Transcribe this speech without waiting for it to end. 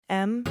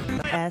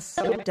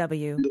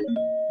MSW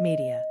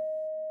Media.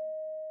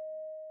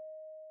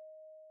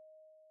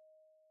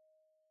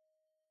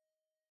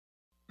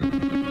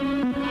 News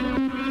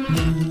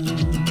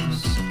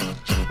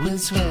with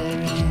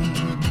swearing.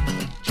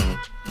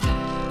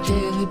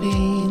 Daily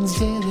beans,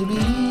 daily beans.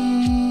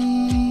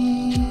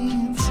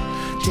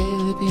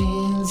 Daily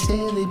beans,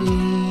 daily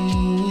beans.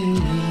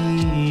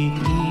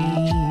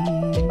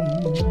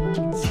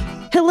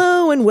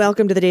 Hello and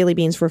welcome to the Daily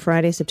Beans for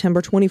Friday,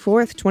 September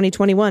 24th,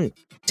 2021.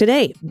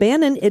 Today,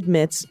 Bannon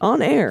admits on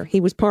air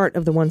he was part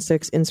of the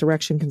 1-6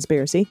 insurrection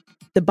conspiracy.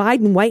 The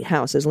Biden White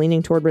House is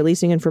leaning toward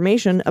releasing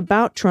information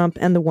about Trump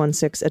and the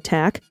 1-6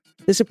 attack.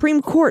 The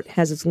Supreme Court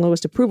has its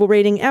lowest approval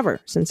rating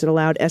ever since it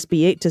allowed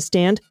SB 8 to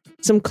stand.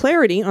 Some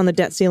clarity on the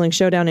debt ceiling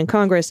showdown in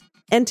Congress.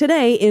 And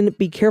today, in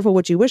Be Careful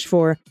What You Wish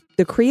For,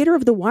 the creator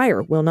of The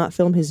Wire will not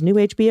film his new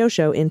HBO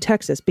show in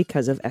Texas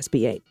because of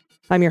SB 8.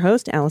 I'm your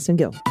host, Allison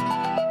Gill.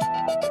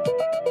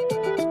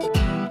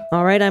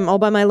 All right, I'm all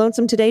by my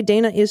lonesome today.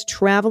 Dana is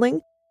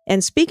traveling.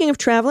 And speaking of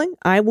traveling,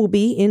 I will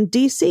be in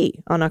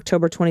D.C. on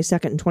October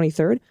 22nd and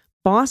 23rd,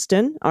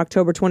 Boston,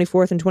 October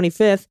 24th and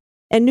 25th,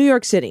 and New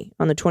York City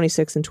on the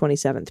 26th and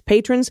 27th.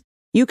 Patrons,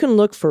 you can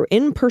look for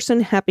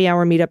in-person happy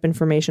hour meetup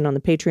information on the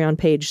Patreon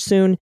page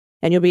soon,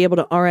 and you'll be able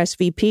to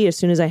RSVP as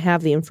soon as I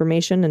have the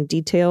information and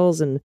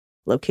details and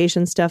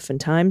location stuff and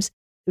times.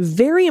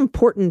 Very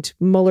important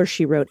Mueller,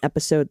 She Wrote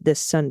episode this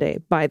Sunday,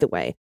 by the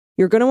way.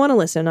 You're going to want to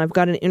listen. I've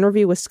got an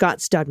interview with Scott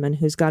Studman,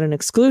 who's got an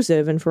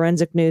exclusive in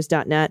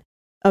forensicnews.net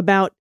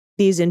about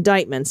these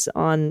indictments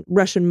on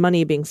Russian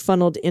money being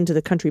funneled into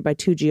the country by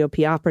two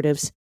GOP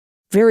operatives.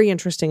 Very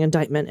interesting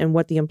indictment and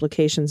what the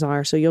implications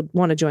are. So you'll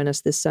want to join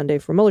us this Sunday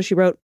for Mueller, She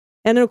Wrote.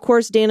 And of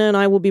course, Dana and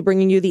I will be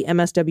bringing you the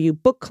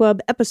MSW Book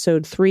Club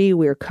Episode 3.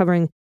 We are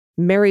covering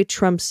Mary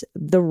Trump's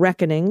The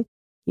Reckoning.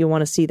 You'll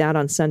want to see that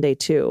on Sunday,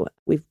 too.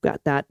 We've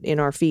got that in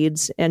our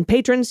feeds. And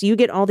patrons, you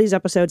get all these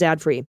episodes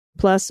ad-free,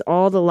 plus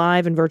all the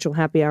live and virtual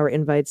happy hour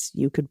invites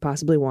you could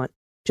possibly want.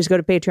 Just go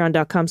to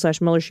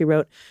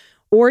patreon.com/MuellerSheWrote,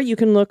 or you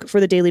can look for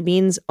the Daily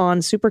Beans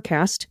on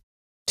Supercast.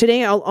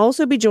 Today, I'll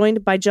also be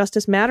joined by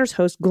Justice Matters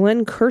host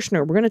Glenn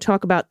Kirschner. We're going to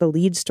talk about the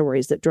lead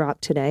stories that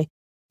dropped today.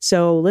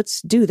 So let's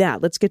do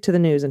that. Let's get to the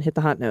news and hit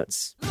the hot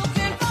notes.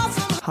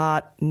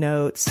 Hot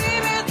notes.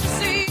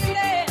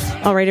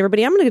 All right,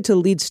 everybody, I'm going to get to the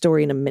lead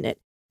story in a minute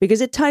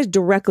because it ties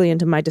directly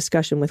into my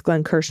discussion with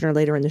Glenn Kirschner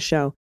later in the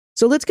show.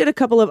 So let's get a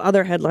couple of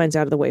other headlines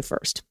out of the way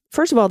first.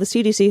 First of all, the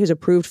CDC has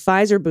approved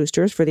Pfizer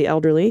boosters for the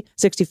elderly,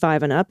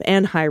 65 and up,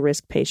 and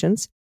high-risk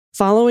patients,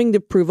 following the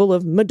approval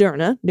of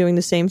Moderna doing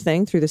the same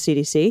thing through the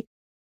CDC.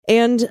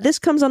 And this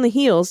comes on the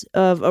heels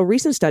of a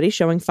recent study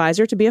showing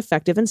Pfizer to be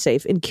effective and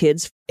safe in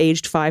kids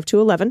aged 5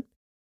 to 11.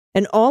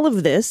 And all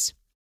of this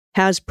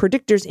has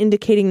predictors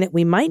indicating that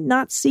we might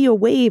not see a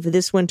wave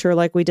this winter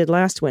like we did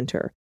last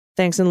winter,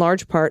 thanks in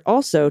large part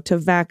also to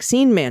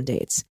vaccine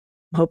mandates.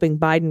 I'm hoping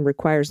Biden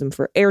requires them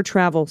for air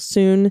travel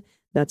soon.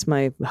 That's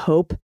my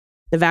hope.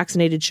 The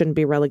vaccinated shouldn't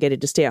be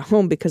relegated to stay at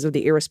home because of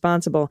the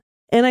irresponsible.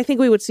 And I think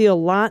we would see a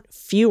lot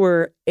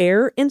fewer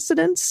air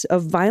incidents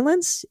of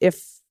violence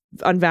if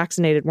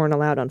unvaccinated weren't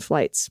allowed on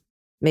flights.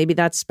 Maybe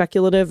that's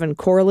speculative and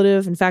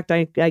correlative. In fact,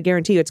 I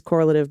guarantee you it's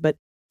correlative, but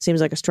seems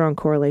like a strong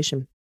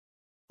correlation.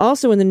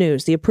 Also in the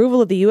news, the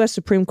approval of the U.S.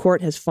 Supreme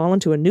Court has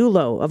fallen to a new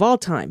low of all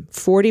time,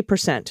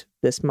 40%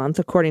 this month,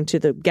 according to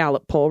the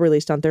Gallup poll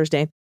released on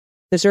Thursday.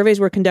 The surveys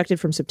were conducted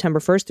from September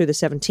 1st through the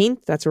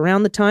 17th. That's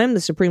around the time the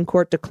Supreme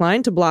Court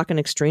declined to block an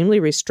extremely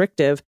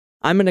restrictive,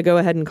 I'm going to go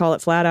ahead and call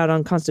it flat out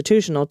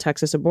unconstitutional,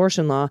 Texas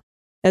abortion law,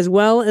 as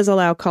well as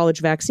allow college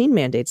vaccine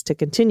mandates to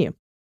continue.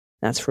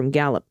 That's from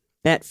Gallup.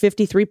 At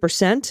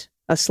 53%,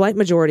 a slight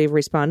majority of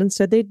respondents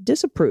said they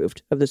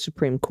disapproved of the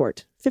Supreme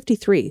Court.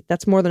 53,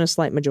 that's more than a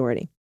slight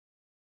majority.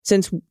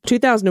 Since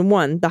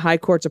 2001, the High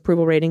Court's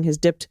approval rating has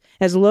dipped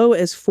as low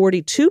as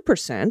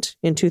 42%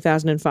 in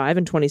 2005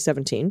 and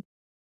 2017.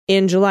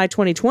 In July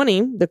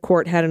 2020, the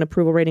court had an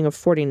approval rating of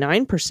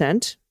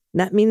 49%.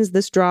 That means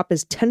this drop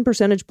is 10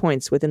 percentage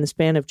points within the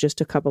span of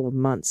just a couple of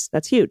months.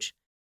 That's huge.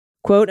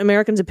 Quote,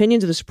 Americans'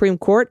 opinions of the Supreme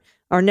Court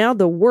are now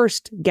the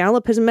worst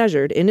Gallup has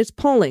measured in its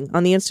polling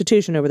on the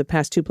institution over the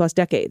past 2+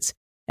 decades.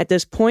 At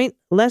this point,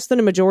 less than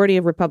a majority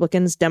of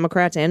Republicans,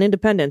 Democrats, and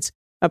independents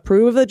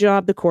approve of the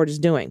job the court is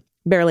doing.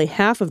 Barely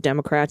half of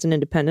Democrats and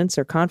independents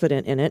are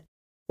confident in it,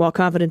 while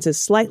confidence is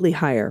slightly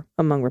higher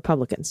among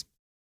Republicans.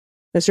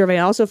 The survey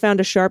also found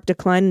a sharp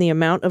decline in the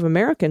amount of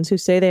Americans who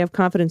say they have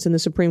confidence in the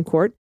Supreme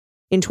Court.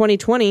 In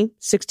 2020,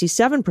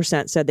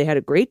 67% said they had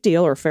a great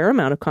deal or fair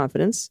amount of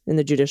confidence in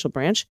the judicial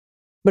branch.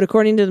 But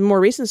according to the more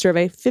recent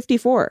survey,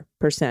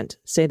 54%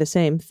 say the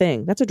same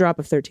thing. That's a drop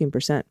of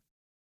 13%.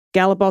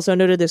 Gallup also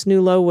noted this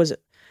new low was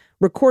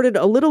recorded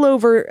a little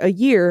over a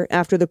year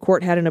after the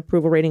court had an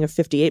approval rating of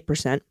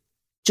 58%,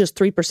 just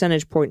 3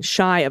 percentage points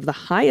shy of the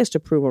highest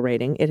approval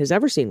rating it has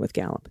ever seen with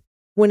Gallup.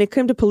 When it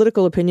came to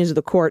political opinions of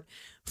the court,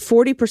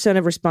 40%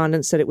 of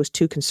respondents said it was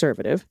too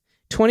conservative,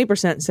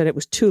 20% said it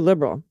was too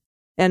liberal,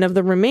 and of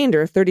the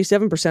remainder,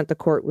 37%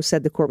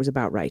 said the court was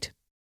about right.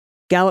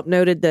 Gallup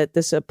noted that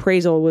this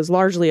appraisal was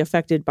largely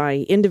affected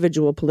by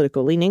individual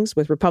political leanings,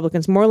 with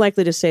Republicans more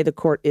likely to say the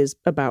court is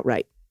about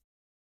right.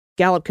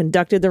 Gallup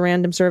conducted the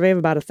random survey of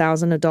about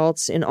 1,000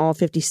 adults in all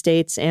 50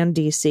 states and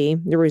D.C.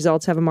 The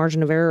results have a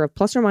margin of error of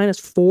plus or minus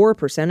 4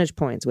 percentage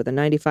points with a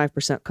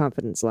 95%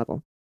 confidence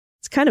level.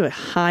 It's kind of a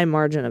high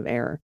margin of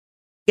error.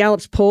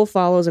 Gallup's poll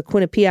follows a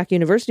Quinnipiac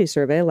University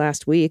survey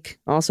last week,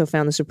 also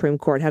found the Supreme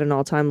Court had an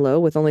all-time low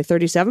with only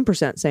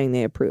 37% saying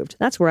they approved.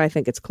 That's where I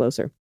think it's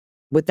closer.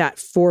 With that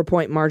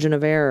 4-point margin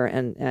of error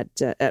and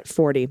at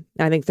 40,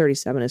 I think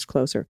 37 is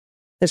closer.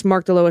 This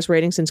marked the lowest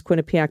rating since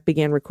Quinnipiac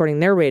began recording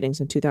their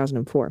ratings in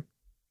 2004.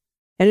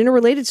 And in a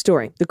related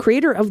story, the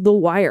creator of The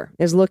Wire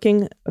is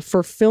looking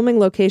for filming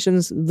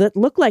locations that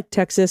look like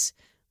Texas,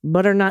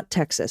 but are not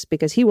Texas,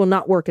 because he will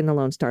not work in the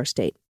Lone Star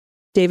State.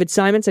 David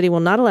Simon said he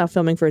will not allow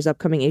filming for his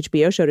upcoming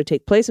HBO show to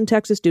take place in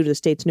Texas due to the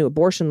state's new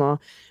abortion law,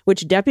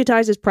 which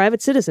deputizes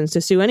private citizens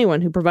to sue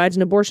anyone who provides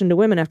an abortion to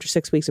women after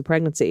 6 weeks of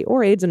pregnancy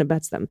or aids and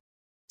abets them.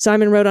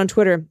 Simon wrote on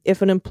Twitter,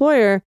 "If an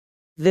employer,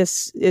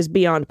 this is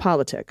beyond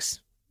politics.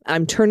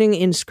 I'm turning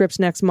in scripts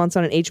next month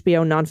on an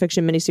HBO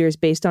nonfiction miniseries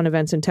based on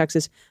events in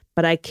Texas,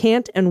 but I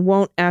can't and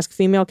won't ask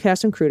female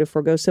cast and crew to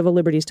forego civil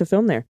liberties to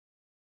film there.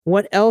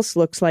 What else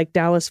looks like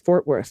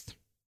Dallas-Fort Worth?"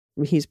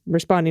 He's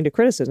responding to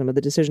criticism of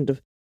the decision to,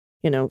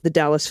 the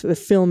Dallas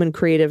film and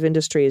creative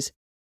industries.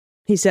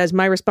 He says,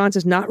 "My response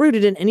is not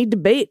rooted in any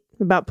debate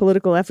about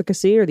political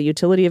efficacy or the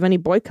utility of any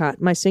boycott.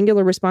 My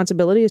singular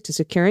responsibility is to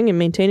securing and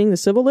maintaining the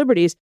civil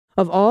liberties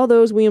of all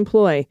those we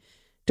employ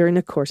during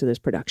the course of this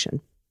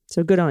production."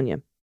 So good on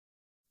you.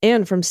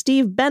 And from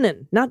Steve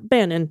Bannon, not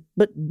Bannon,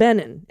 but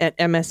Bannon at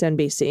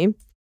MSNBC,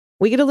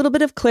 we get a little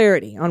bit of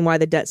clarity on why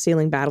the debt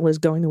ceiling battle is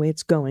going the way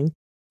it's going.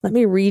 Let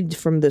me read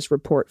from this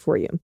report for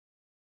you.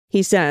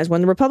 He says,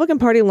 when the Republican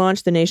Party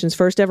launched the nation's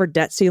first ever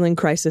debt ceiling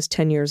crisis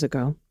 10 years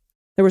ago,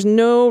 there was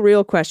no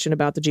real question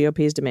about the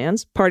GOP's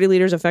demands. Party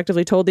leaders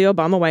effectively told the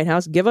Obama White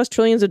House, "Give us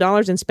trillions of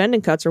dollars in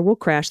spending cuts or we'll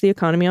crash the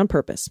economy on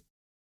purpose."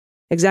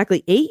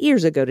 Exactly 8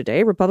 years ago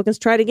today, Republicans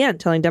tried again,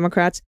 telling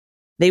Democrats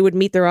they would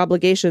meet their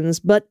obligations,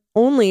 but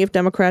only if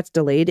Democrats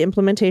delayed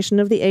implementation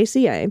of the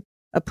ACA,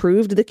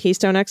 approved the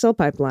Keystone XL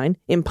pipeline,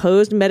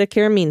 imposed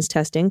Medicare means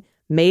testing,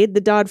 made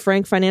the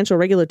Dodd-Frank financial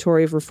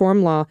regulatory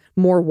reform law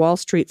more Wall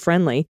Street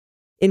friendly,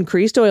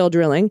 increased oil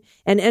drilling,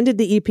 and ended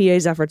the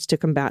EPA's efforts to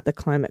combat the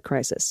climate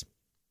crisis.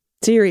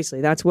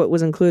 Seriously, that's what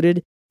was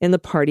included in the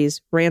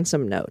party's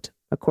ransom note,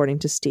 according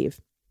to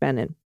Steve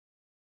Bannon.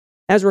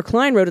 Ezra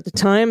Klein wrote at the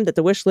time that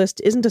the wish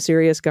list isn't a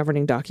serious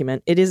governing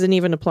document. It isn't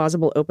even a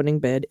plausible opening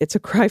bid. It's a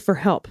cry for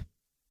help.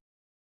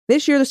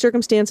 This year, the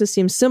circumstances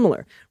seem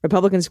similar.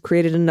 Republicans have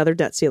created another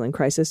debt ceiling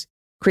crisis,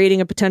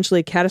 creating a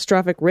potentially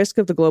catastrophic risk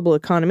of the global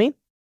economy,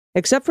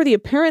 except for the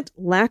apparent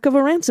lack of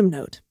a ransom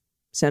note.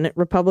 Senate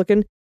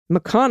Republican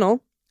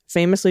McConnell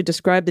famously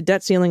described the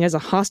debt ceiling as a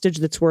hostage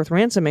that's worth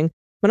ransoming,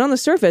 but on the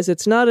surface,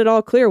 it's not at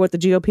all clear what the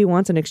GOP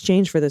wants in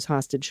exchange for this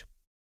hostage.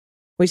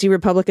 We see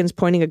Republicans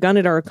pointing a gun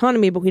at our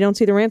economy, but we don't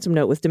see the ransom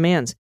note with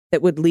demands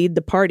that would lead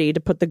the party to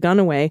put the gun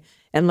away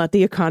and let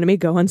the economy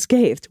go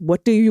unscathed.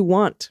 What do you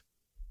want?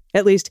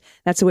 At least,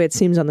 that's the way it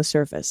seems on the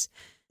surface.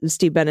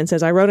 Steve Bannon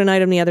says, "I wrote an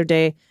item the other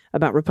day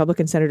about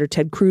Republican Senator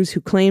Ted Cruz, who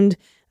claimed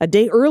a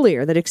day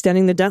earlier that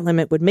extending the debt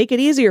limit would make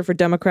it easier for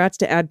Democrats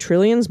to add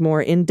trillions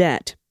more in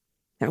debt.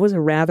 That was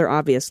a rather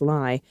obvious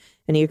lie,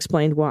 and he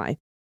explained why.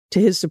 To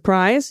his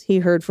surprise, he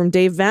heard from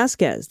Dave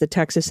Vasquez, the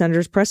Texas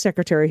senator's press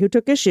secretary, who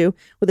took issue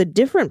with a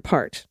different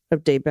part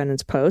of Dave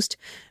Bannon's post.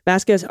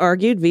 Vasquez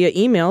argued via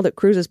email that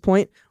Cruz's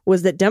point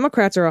was that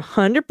Democrats are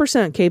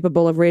 100%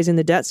 capable of raising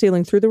the debt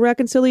ceiling through the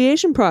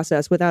reconciliation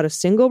process without a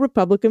single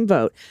Republican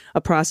vote,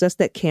 a process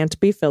that can't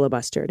be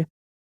filibustered.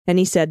 And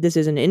he said this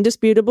is an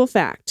indisputable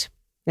fact.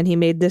 And he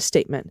made this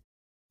statement.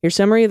 Your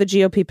summary of the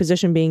GOP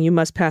position being you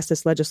must pass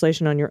this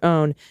legislation on your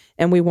own,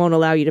 and we won't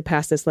allow you to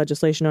pass this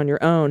legislation on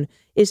your own,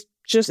 isn't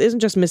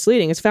just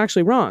misleading. It's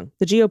factually wrong.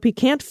 The GOP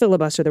can't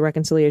filibuster the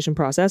reconciliation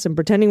process, and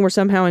pretending we're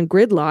somehow in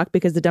gridlock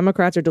because the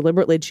Democrats are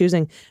deliberately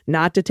choosing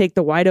not to take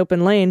the wide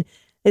open lane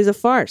is a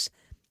farce.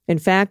 In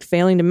fact,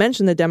 failing to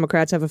mention the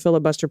Democrats have a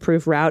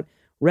filibuster-proof route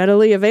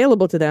readily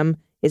available to them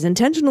is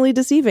intentionally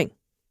deceiving.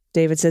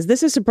 David says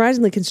this is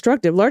surprisingly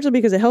constructive, largely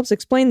because it helps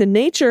explain the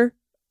nature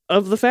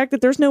of the fact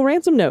that there's no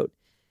ransom note.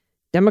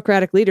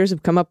 Democratic leaders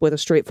have come up with a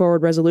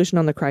straightforward resolution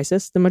on the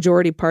crisis. The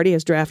majority party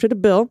has drafted a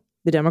bill,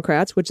 the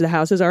Democrats, which the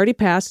House has already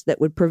passed, that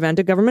would prevent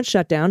a government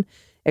shutdown,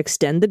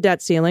 extend the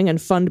debt ceiling,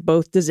 and fund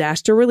both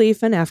disaster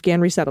relief and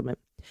Afghan resettlement.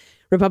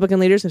 Republican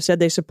leaders have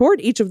said they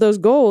support each of those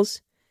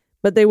goals,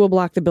 but they will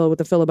block the bill with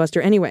a filibuster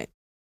anyway.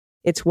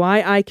 It's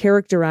why I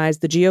characterize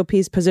the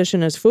GOP's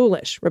position as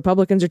foolish.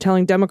 Republicans are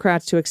telling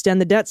Democrats to extend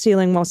the debt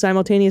ceiling while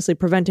simultaneously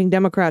preventing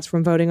Democrats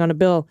from voting on a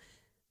bill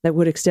that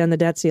would extend the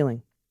debt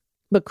ceiling.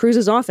 But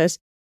Cruz's office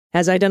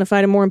has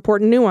identified a more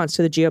important nuance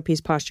to the GOP's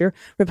posture.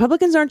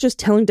 Republicans aren't just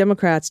telling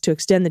Democrats to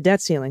extend the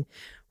debt ceiling.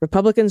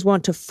 Republicans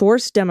want to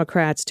force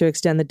Democrats to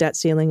extend the debt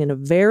ceiling in a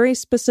very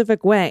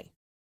specific way.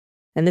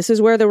 And this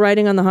is where the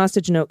writing on the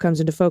hostage note comes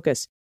into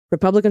focus.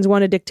 Republicans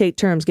want to dictate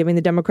terms, giving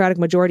the Democratic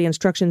majority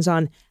instructions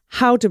on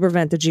how to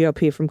prevent the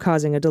GOP from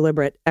causing a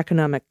deliberate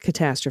economic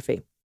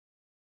catastrophe.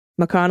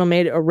 McConnell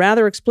made a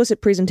rather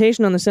explicit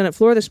presentation on the Senate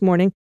floor this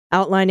morning,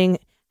 outlining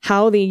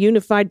how the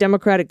unified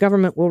Democratic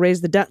government will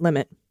raise the debt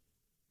limit.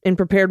 In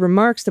prepared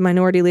remarks, the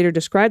minority leader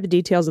described the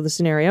details of the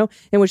scenario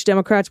in which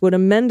Democrats would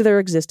amend their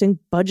existing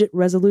budget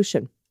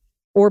resolution.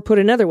 Or put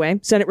another way,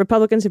 Senate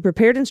Republicans have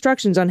prepared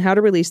instructions on how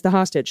to release the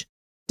hostage.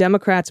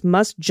 Democrats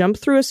must jump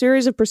through a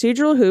series of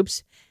procedural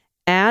hoops,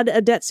 add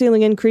a debt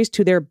ceiling increase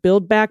to their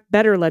Build Back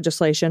Better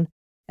legislation,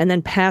 and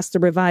then pass the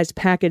revised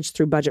package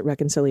through budget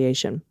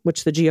reconciliation,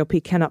 which the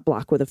GOP cannot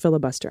block with a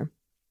filibuster.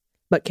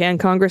 But can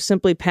Congress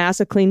simply pass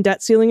a clean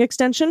debt ceiling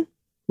extension?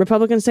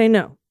 Republicans say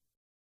no.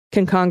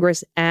 Can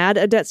Congress add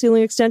a debt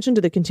ceiling extension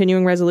to the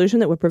continuing resolution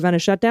that would prevent a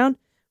shutdown?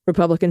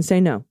 Republicans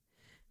say no.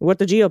 What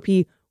the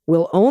GOP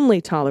will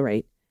only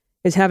tolerate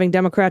is having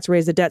Democrats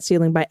raise the debt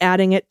ceiling by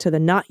adding it to the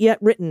not yet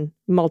written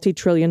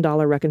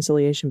multi-trillion-dollar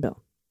reconciliation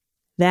bill.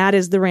 That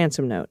is the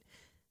ransom note.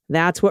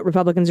 That's what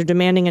Republicans are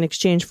demanding in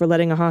exchange for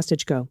letting a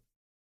hostage go.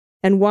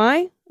 And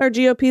why are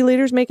GOP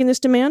leaders making this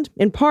demand?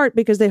 In part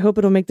because they hope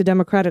it'll make the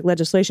Democratic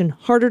legislation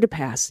harder to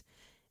pass,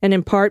 and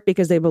in part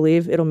because they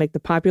believe it'll make the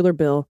popular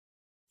bill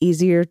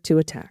easier to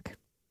attack.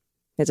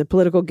 It's a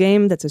political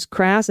game that's as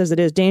crass as it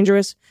is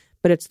dangerous,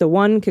 but it's the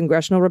one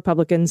congressional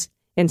Republicans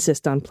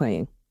insist on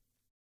playing.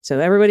 So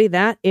everybody,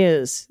 that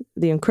is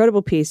the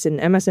incredible piece in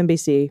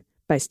MSNBC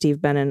by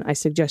Steve Bannon. I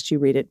suggest you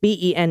read it.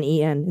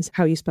 Benen is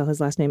how you spell his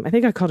last name. I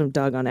think I called him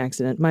Doug on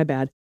accident. My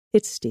bad.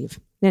 It's Steve.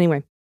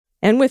 Anyway,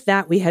 and with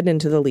that, we head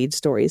into the lead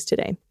stories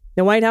today.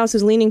 The White House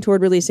is leaning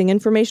toward releasing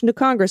information to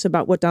Congress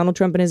about what Donald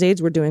Trump and his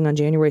aides were doing on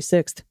January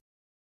 6th.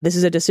 This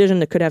is a decision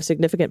that could have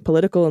significant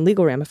political and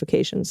legal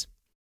ramifications.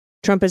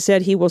 Trump has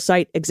said he will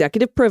cite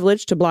executive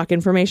privilege to block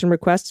information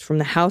requests from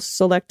the House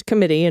Select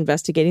Committee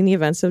investigating the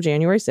events of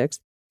January 6th,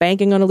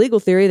 banking on a legal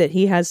theory that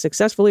he has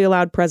successfully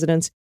allowed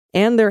presidents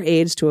and their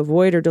aides to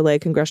avoid or delay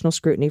congressional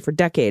scrutiny for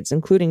decades,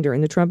 including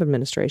during the Trump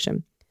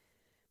administration.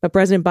 But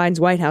President Biden's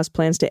White House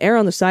plans to err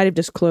on the side of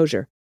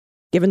disclosure,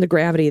 given the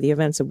gravity of the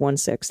events of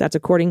 1/6. That's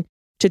according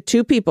to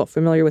two people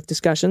familiar with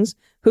discussions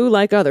who,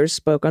 like others,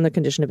 spoke on the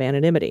condition of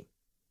anonymity.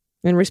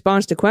 In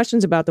response to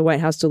questions about the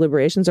White House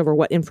deliberations over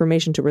what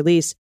information to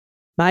release,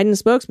 Biden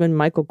spokesman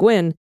Michael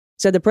Gwynn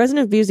said the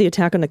president views the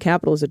attack on the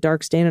Capitol as a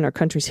dark stain in our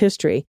country's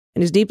history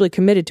and is deeply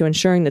committed to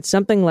ensuring that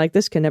something like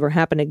this can never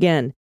happen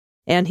again,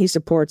 and he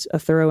supports a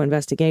thorough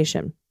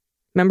investigation.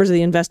 Members of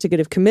the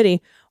investigative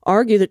committee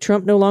argue that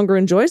Trump no longer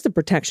enjoys the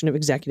protection of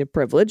executive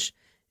privilege,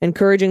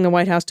 encouraging the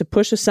White House to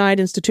push aside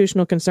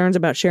institutional concerns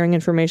about sharing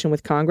information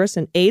with Congress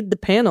and aid the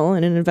panel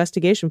in an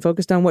investigation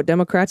focused on what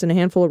Democrats and a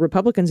handful of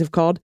Republicans have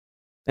called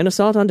an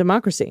assault on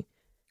democracy.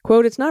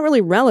 Quote, it's not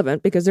really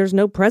relevant because there's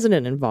no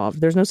president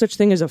involved. There's no such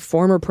thing as a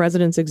former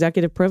president's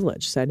executive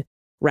privilege, said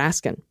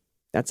Raskin.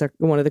 That's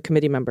one of the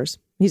committee members.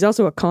 He's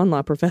also a con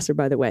law professor,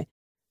 by the way.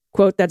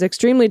 Quote, that's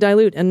extremely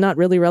dilute and not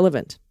really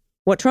relevant.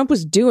 What Trump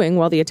was doing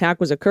while the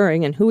attack was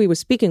occurring and who he was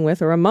speaking with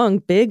are among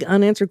big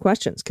unanswered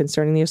questions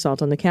concerning the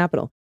assault on the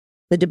Capitol.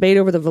 The debate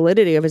over the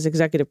validity of his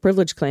executive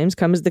privilege claims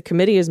comes as the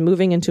committee is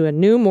moving into a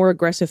new, more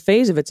aggressive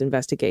phase of its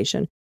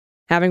investigation.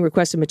 Having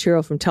requested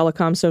material from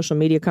telecom social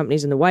media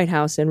companies in the White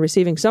House and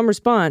receiving some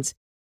response,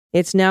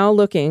 it's now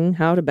looking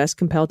how to best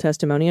compel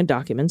testimony and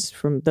documents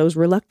from those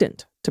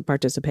reluctant to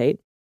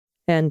participate.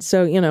 And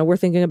so, we're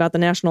thinking about the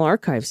National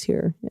Archives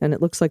here, and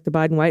it looks like the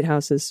Biden White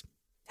House is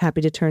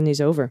happy to turn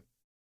these over.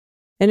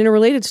 And in a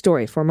related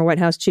story, former White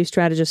House chief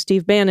strategist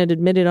Steve Bannon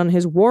admitted on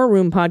his War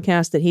Room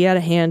podcast that he had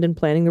a hand in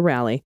planning the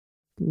rally,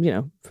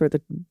 for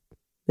the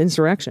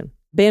insurrection.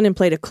 Bannon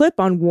played a clip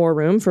on War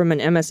Room from an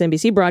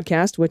MSNBC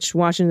broadcast, which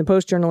Washington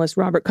Post journalists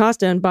Robert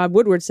Costa and Bob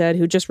Woodward said,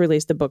 who just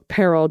released the book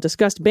Peril,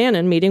 discussed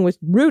Bannon meeting with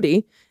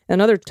Rudy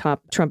and other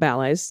top Trump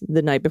allies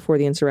the night before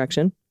the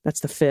insurrection. That's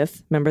the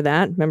 5th. Remember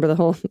that? Remember the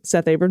whole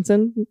Seth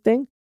Abramson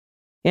thing?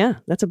 Yeah,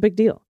 that's a big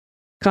deal.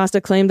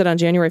 Costa claimed that on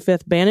January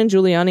 5th, Bannon,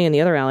 Giuliani, and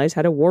the other allies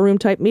had a War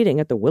Room-type meeting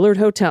at the Willard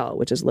Hotel,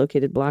 which is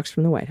located blocks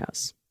from the White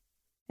House.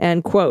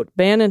 And, quote,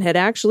 Bannon had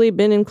actually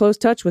been in close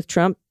touch with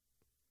Trump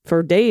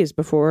for days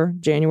before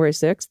January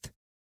 6th.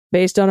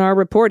 Based on our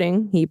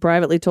reporting, he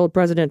privately told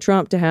President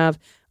Trump to have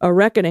a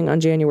reckoning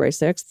on January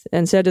 6th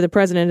and said to the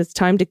president, it's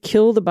time to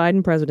kill the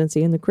Biden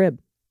presidency in the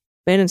crib.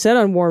 Bannon said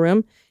on War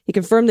Room, he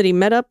confirmed that he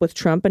met up with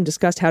Trump and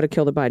discussed how to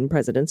kill the Biden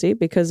presidency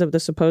because of the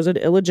supposed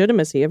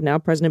illegitimacy of now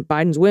President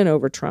Biden's win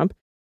over Trump,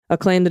 a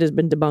claim that has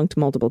been debunked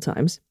multiple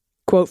times.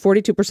 Quote,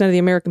 42% of the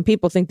American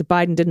people think that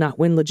Biden did not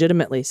win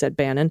legitimately, said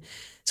Bannon.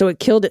 So it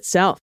killed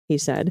itself, he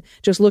said.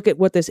 Just look at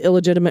what this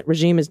illegitimate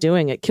regime is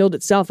doing. It killed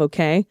itself,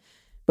 okay?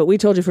 But we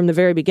told you from the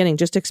very beginning,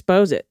 just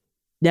expose it.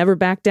 Never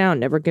back down,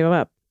 never give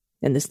up.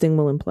 And this thing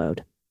will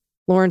implode.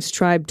 Lawrence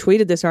Tribe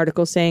tweeted this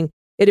article saying,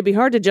 it'd be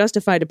hard to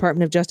justify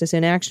Department of Justice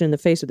inaction in the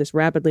face of this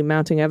rapidly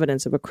mounting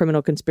evidence of a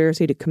criminal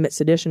conspiracy to commit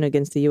sedition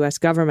against the U.S.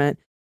 government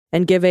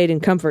and give aid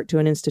and comfort to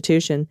an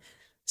institution.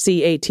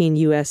 See 18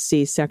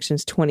 U.S.C.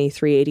 sections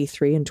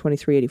 2383 and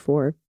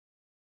 2384.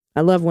 I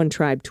love when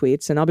Tribe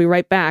tweets, and I'll be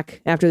right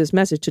back after this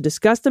message to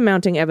discuss the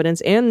mounting evidence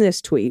and this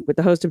tweet with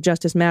the host of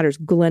Justice Matters,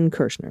 Glenn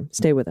Kirschner.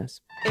 Stay with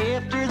us.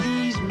 After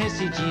these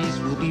messages,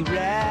 we'll be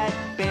right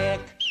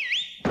back.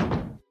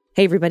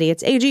 Hey everybody,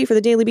 it's AG for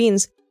the Daily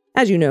Beans.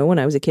 As you know, when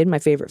I was a kid, my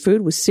favorite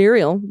food was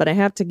cereal, but I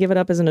have to give it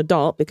up as an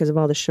adult because of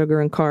all the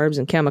sugar and carbs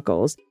and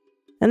chemicals.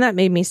 And that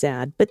made me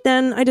sad. But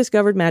then I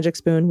discovered Magic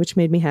Spoon, which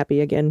made me happy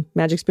again.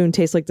 Magic Spoon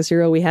tastes like the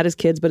cereal we had as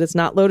kids, but it's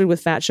not loaded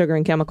with fat, sugar,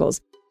 and chemicals.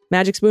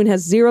 Magic Spoon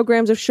has 0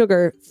 grams of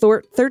sugar,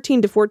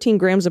 13 to 14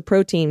 grams of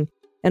protein,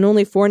 and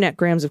only 4 net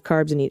grams of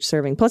carbs in each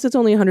serving. Plus, it's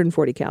only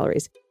 140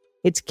 calories.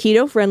 It's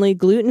keto-friendly,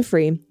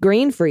 gluten-free,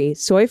 grain-free,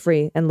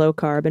 soy-free, and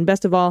low-carb. And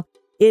best of all,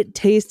 it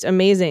tastes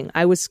amazing.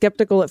 I was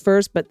skeptical at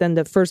first, but then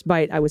the first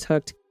bite, I was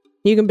hooked.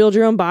 You can build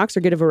your own box or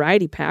get a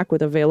variety pack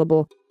with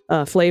available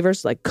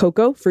flavors like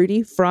cocoa,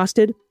 fruity,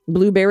 frosted,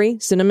 blueberry,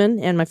 cinnamon,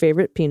 and my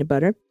favorite, peanut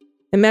butter.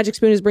 And Magic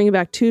Spoon is bringing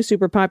back 2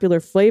 super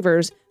popular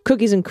flavors,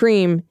 cookies and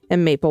cream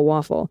and maple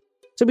waffle.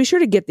 So be sure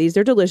to get these.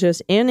 They're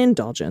delicious and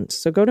indulgent.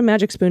 So go to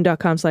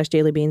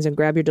magicspoon.com/dailybeans and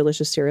grab your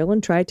delicious cereal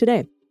and try it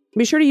today.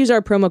 Be sure to use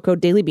our promo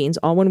code DailyBeans,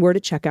 all one word,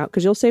 at checkout,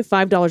 because you'll save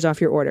 $5 off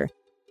your order.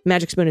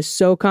 Magic Spoon is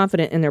so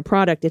confident in their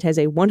product, it has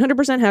a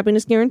 100%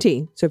 happiness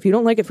guarantee. So if you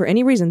don't like it for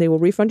any reason, they will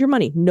refund your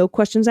money. No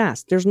questions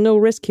asked. There's no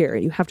risk here.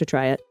 You have to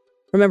try it.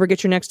 Remember,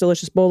 get your next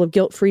delicious bowl of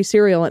guilt-free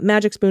cereal at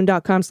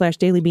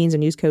magicspoon.com/dailybeans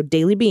and use code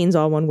DailyBeans,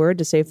 all one word,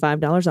 to save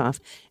 $5 off.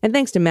 And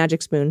thanks to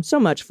Magic Spoon so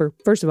much for,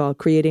 first of all,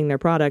 creating their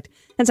product,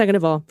 and second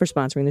of all, for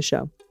sponsoring the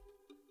show.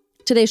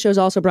 Today's show is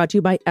also brought to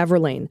you by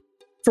Everlane.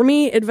 For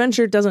me,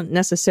 adventure doesn't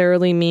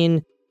necessarily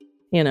mean,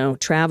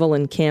 travel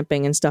and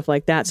camping and stuff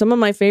like that. Some of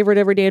my favorite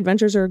everyday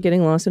adventures are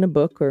getting lost in a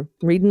book or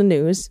reading the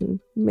news, and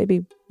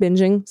maybe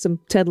binging some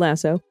Ted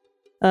Lasso.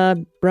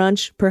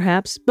 Brunch,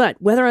 perhaps. But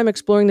whether I'm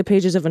exploring the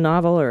pages of a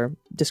novel or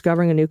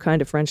discovering a new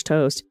kind of French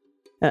toast,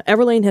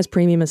 Everlane has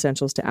premium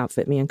essentials to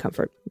outfit me in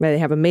comfort. They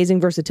have amazing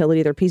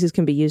versatility. Their pieces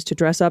can be used to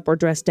dress up or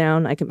dress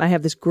down. I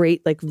have this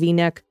great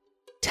V-neck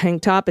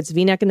tank top. It's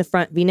V-neck in the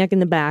front, V-neck in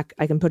the back.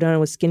 I can put it on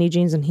with skinny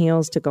jeans and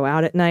heels to go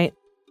out at night.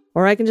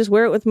 Or I can just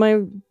wear it with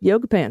my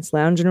yoga pants,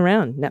 lounging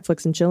around,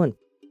 Netflix and chilling.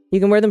 You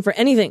can wear them for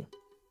anything,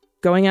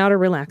 going out or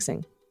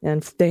relaxing.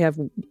 And they have,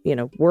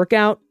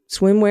 workout,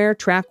 swimwear,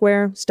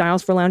 trackwear,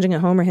 styles for lounging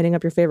at home or hitting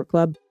up your favorite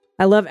club.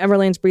 I love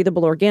Everlane's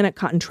breathable organic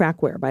cotton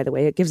trackwear, by the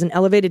way. It gives an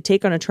elevated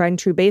take on a tried and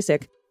true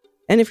basic.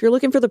 And if you're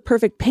looking for the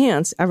perfect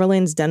pants,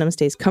 Everlane's denim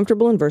stays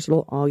comfortable and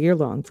versatile all year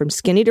long. From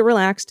skinny to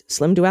relaxed,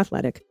 slim to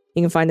athletic,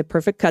 you can find the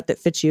perfect cut that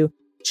fits you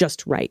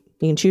just right.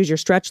 You can choose your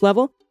stretch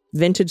level,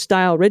 vintage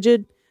style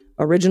rigid,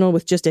 original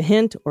with just a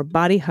hint, or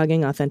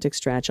body-hugging authentic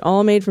stretch,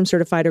 all made from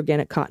certified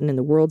organic cotton in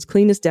the world's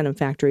cleanest denim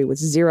factory with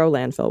 0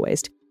 landfill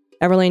waste.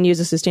 Everlane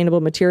uses sustainable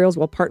materials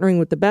while partnering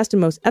with the best and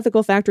most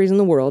ethical factories in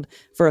the world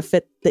for a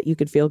fit that you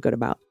could feel good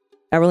about.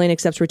 Everlane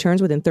accepts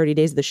returns within 30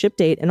 days of the ship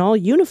date, and all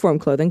uniform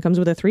clothing comes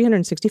with a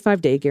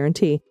 365-day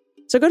guarantee.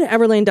 So go to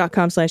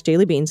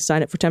everlane.com/dailybeans,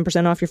 sign up for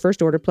 10% off your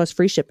first order plus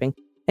free shipping,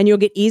 and you'll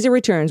get easy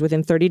returns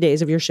within 30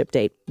 days of your ship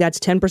date. That's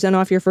 10%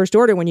 off your first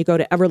order when you go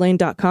to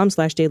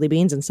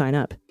everlane.com/dailybeans and sign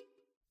up.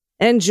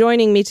 And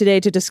joining me today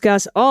to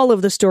discuss all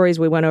of the stories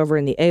we went over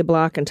in the A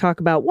block and talk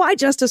about why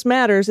justice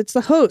matters, it's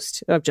the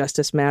host of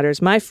Justice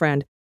Matters, my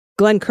friend,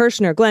 Glenn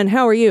Kirschner. Glenn,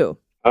 how are you?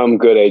 I'm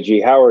good, AG.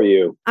 How are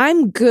you?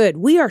 I'm good.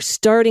 We are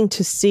starting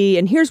to see,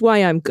 and here's why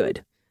I'm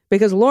good.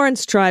 Because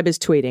Lawrence Tribe is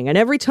tweeting, and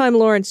every time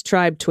Lawrence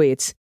Tribe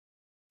tweets,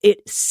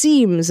 it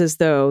seems as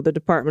though the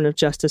Department of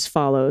Justice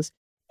follows.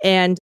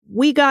 And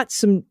we got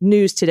some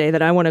news today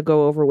that I want to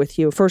go over with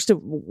you. First,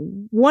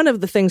 one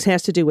of the things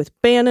has to do with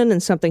Bannon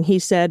and something he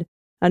said.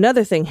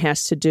 Another thing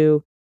has to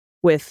do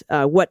with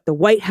what the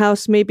White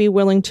House may be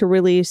willing to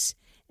release.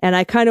 And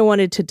I kind of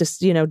wanted to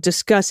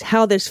discuss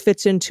how this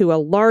fits into a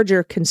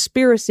larger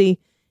conspiracy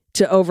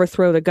to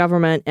overthrow the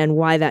government and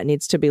why that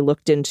needs to be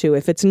looked into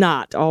if it's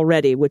not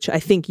already, which I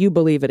think you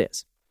believe it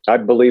is. I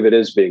believe it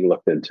is being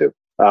looked into.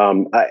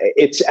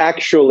 It's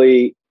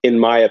actually, in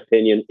my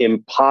opinion,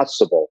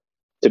 impossible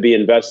to be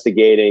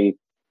investigating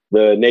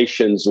the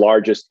nation's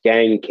largest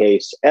gang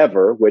case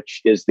ever, which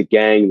is the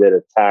gang that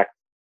attacked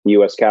the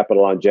U.S.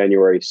 Capitol on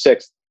January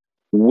 6th,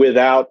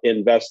 without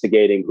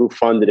investigating who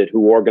funded it,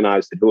 who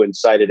organized it, who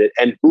incited it,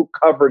 and who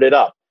covered it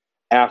up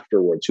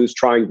afterwards, who's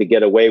trying to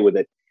get away with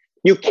it.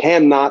 You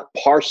cannot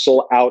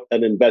parcel out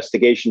an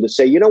investigation to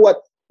say, you know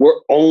what, we're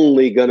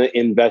only going to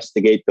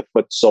investigate the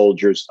foot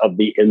soldiers of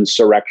the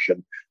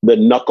insurrection, the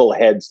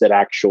knuckleheads that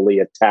actually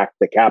attacked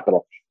the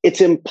Capitol. It's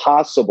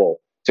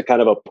impossible to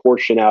kind of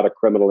apportion out a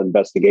criminal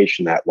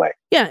investigation that way.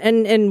 Yeah,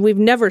 and we've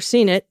never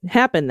seen it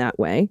happen that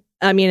way.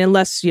 I mean,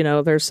 unless,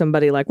 there's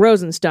somebody like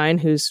Rosenstein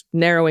who's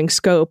narrowing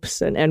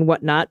scopes and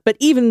whatnot. But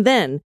even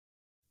then,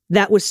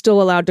 that was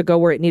still allowed to go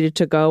where it needed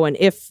to go. And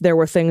if there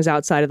were things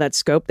outside of that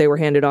scope, they were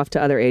handed off to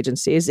other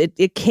agencies.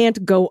 It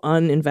can't go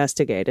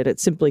uninvestigated. It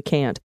simply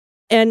can't.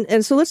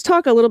 And so let's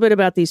talk a little bit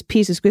about these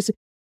pieces, because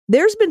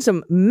there's been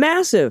some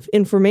massive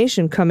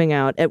information coming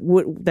out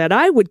that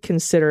I would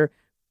consider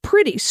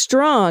pretty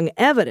strong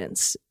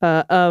evidence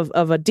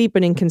of a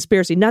deepening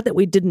conspiracy. Not that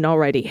we didn't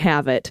already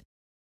have it,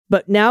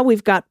 But now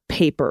we've got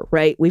paper,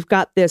 right? We've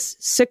got this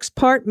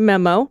 6-part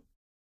memo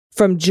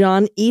from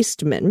John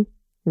Eastman,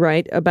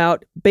 right,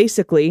 about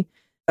basically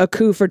a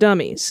coup for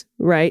dummies,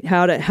 right?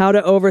 How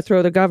to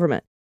overthrow the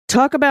government.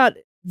 Talk about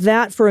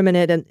that for a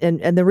minute.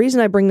 And the reason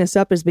I bring this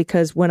up is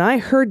because when I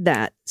heard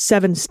that,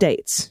 7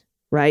 states,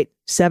 right?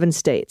 7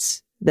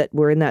 states that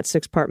were in that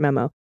 6-part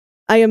memo,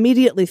 I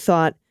immediately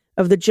thought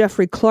of the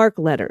Jeffrey Clark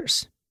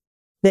letters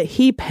that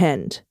he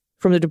penned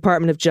from the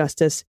Department of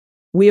Justice.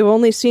 We have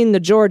only seen the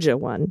Georgia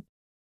one,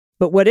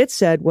 but what it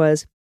said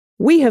was,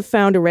 we have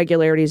found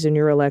irregularities in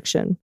your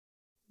election.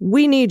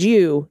 We need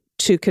you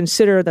to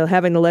consider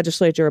having the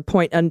legislature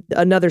appoint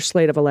another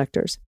slate of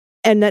electors.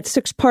 And that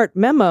 6-part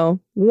memo,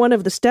 one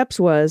of the steps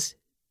was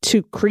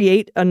to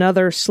create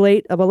another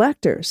slate of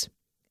electors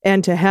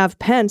and to have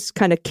Pence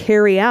kind of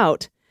carry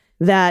out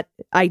that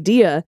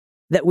idea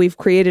that we've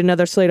created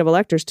another slate of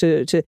electors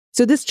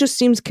so this just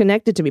seems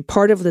connected to me,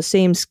 part of the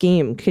same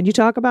scheme. Can you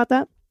talk about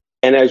that?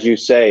 And as you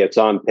say, it's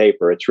on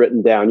paper. It's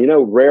written down.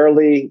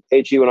 Rarely,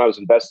 AG, when I was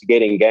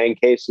investigating gang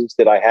cases,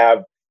 did I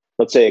have,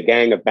 let's say, a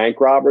gang of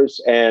bank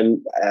robbers and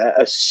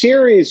a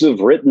series of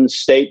written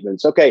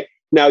statements. Okay,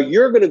 now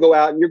you're going to go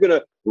out and you're going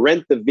to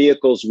rent the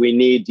vehicles we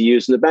need to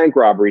use in the bank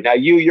robbery. Now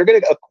you're going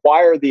to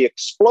acquire the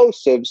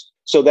explosives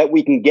so that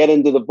we can get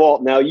into the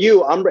vault. Now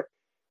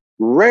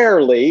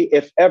rarely,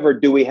 if ever,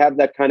 do we have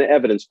that kind of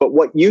evidence. But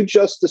what you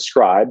just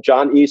described,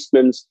 John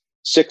Eastman's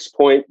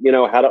 6-point,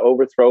 how to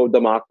overthrow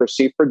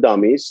democracy for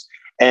dummies,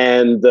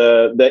 and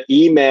the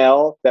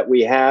email that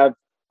we have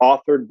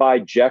authored by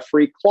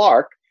Jeffrey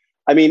Clark.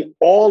 I mean,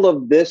 all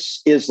of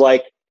this is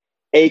like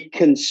a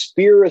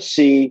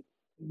conspiracy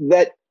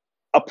that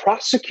a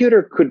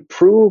prosecutor could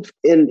prove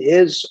in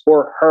his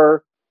or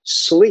her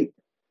sleep.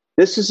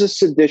 This is a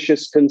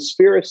seditious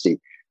conspiracy.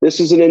 This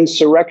is an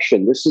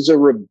insurrection. This is a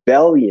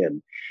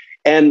rebellion.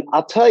 And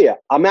I'll tell you,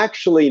 I'm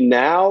actually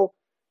now,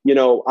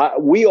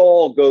 we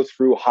all go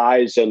through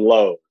highs and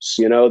lows.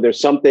 There's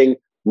something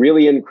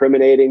really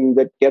incriminating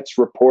that gets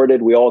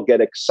reported. We all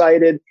get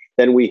excited.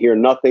 Then we hear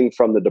nothing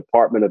from the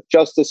Department of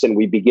Justice and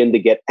we begin to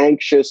get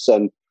anxious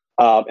and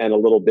a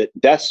little bit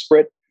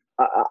desperate.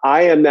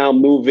 I am now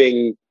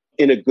moving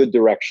in a good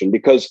direction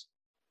because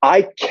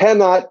I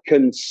cannot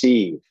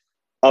conceive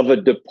of a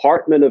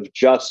Department of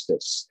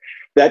Justice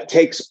that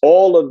takes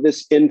all of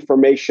this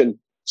information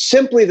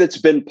simply that's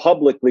been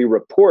publicly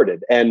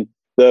reported. And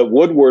the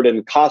Woodward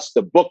and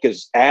Costa book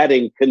is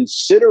adding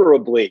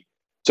considerably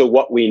to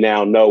what we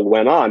now know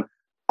went on.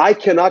 I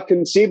cannot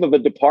conceive of a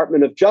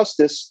Department of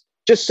Justice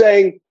just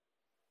saying,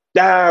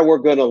 we're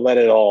going to let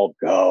it all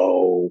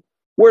go.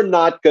 We're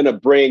not going to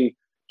bring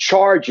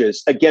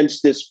charges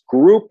against this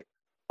group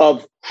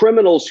of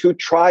criminals who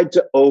tried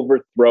to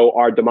overthrow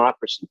our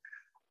democracy.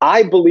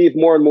 I believe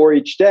more and more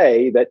each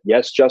day that,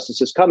 yes,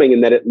 justice is coming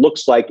and that it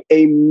looks like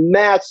a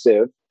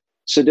massive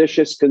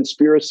seditious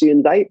conspiracy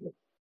indictment.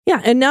 Yeah,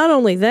 and not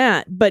only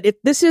that, but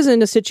this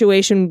isn't a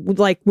situation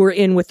like we're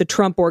in with the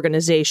Trump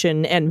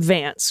Organization and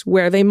Vance,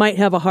 where they might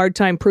have a hard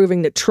time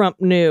proving that Trump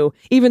knew,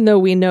 even though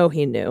we know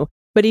he knew.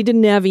 But he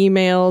didn't have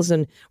emails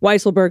and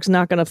Weisselberg's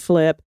not going to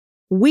flip.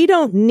 We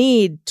don't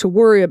need to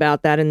worry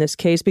about that in this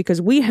case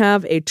because we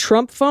have a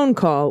Trump phone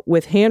call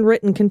with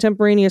handwritten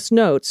contemporaneous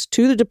notes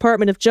to the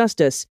Department of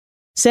Justice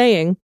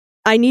saying,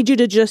 I need you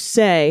to just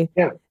say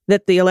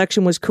that the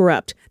election was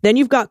corrupt. Then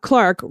you've got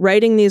Clark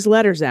writing these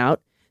letters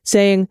out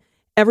saying,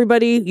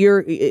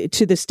 everybody,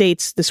 to the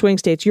states, the swing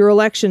states, your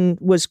election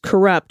was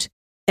corrupt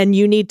and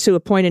you need to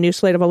appoint a new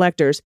slate of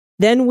electors.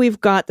 Then we've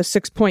got the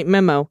 6-point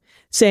memo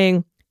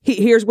saying,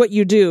 here's what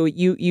you do.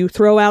 You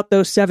throw out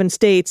those 7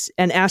 states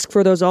and ask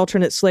for those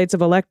alternate slates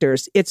of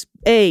electors. It's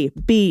A,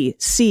 B,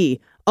 C,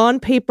 on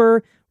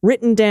paper,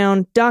 written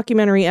down,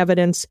 documentary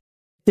evidence.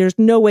 There's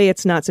no way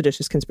it's not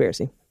seditious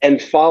conspiracy.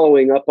 And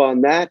following up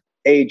on that,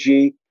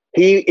 AG,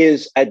 he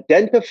is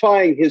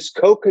identifying his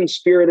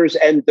co-conspirators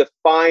and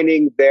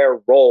defining their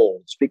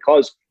roles.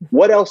 Because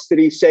what else did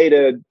he say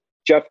to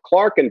Jeff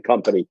Clark and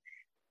company?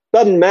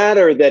 Doesn't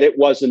matter that it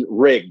wasn't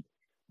rigged.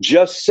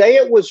 Just say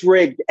it was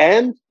rigged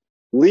and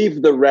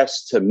leave the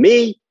rest to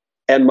me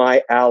and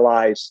my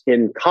allies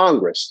in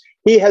Congress.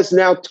 He has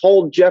now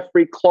told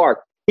Jeffrey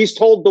Clark, he's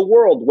told the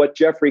world what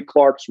Jeffrey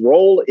Clark's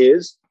role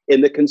is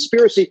in the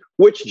conspiracy,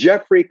 which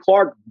Jeffrey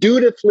Clark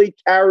dutifully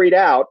carried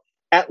out,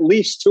 at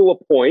least to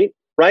a point,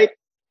 right?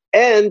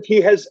 And he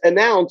has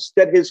announced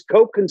that his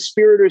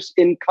co-conspirators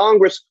in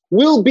Congress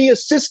will be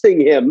assisting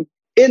him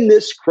in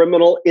this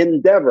criminal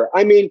endeavor.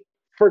 I mean,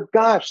 for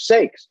gosh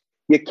sakes,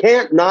 you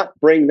can't not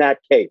bring that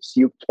case.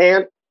 You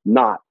can't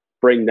not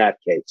bring that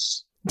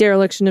case.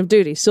 Dereliction of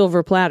duty,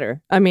 silver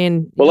platter. I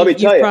mean, well, let me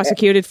tell you,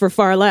 prosecuted for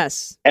far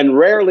less. And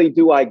rarely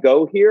do I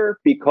go here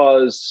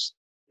because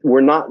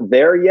we're not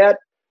there yet.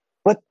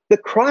 But the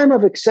crime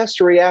of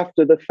accessory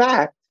after the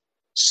fact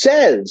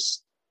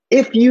says,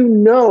 if you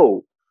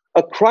know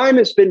a crime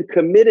has been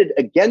committed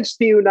against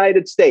the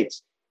United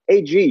States,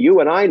 AG, you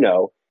and I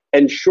know,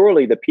 and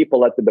surely the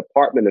people at the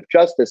Department of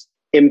Justice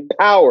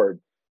empowered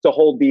to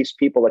hold these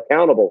people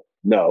accountable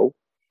know.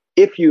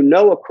 If you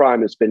know a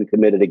crime has been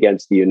committed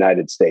against the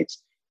United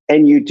States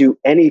and you do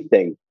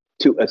anything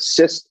to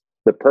assist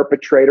the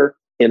perpetrator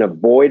in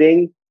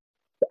avoiding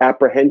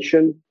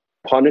apprehension,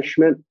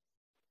 punishment,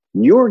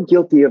 you're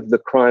guilty of the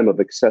crime of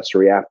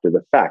accessory after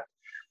the fact.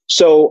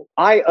 So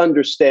I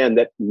understand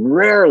that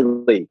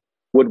rarely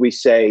would we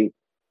say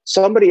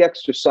somebody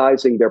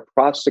exercising their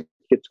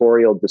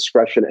prosecutorial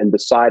discretion and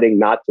deciding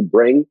not to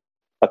bring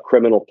a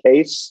criminal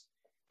case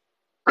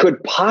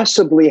could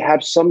possibly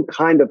have some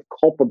kind of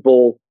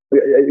culpable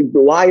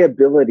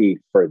liability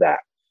for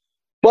that.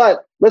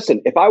 But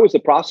listen, if I was the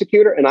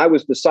prosecutor and I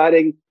was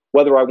deciding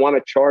whether I want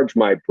to charge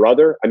my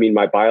brother, I mean,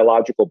 my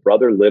biological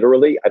brother,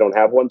 literally, I don't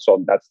have one,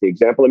 so that's the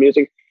example I'm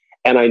using.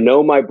 And I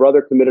know my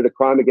brother committed a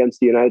crime against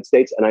the United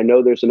States, and I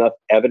know there's enough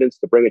evidence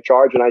to bring a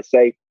charge, and I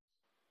say,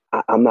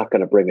 I'm not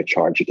going to bring a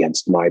charge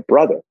against my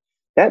brother.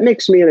 That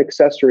makes me an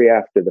accessory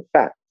after the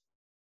fact.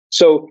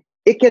 So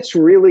it gets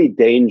really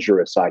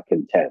dangerous, I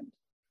contend,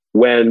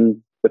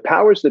 when the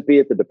powers that be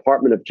at the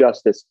Department of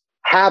Justice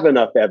have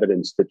enough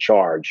evidence to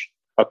charge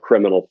a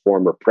criminal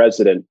former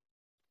president,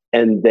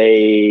 and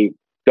they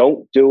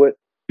don't do it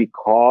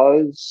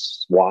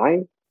because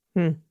why?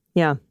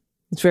 Yeah,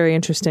 it's very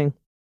interesting.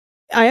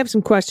 I have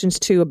some questions,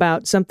 too,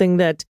 about something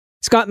that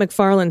Scott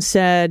McFarlane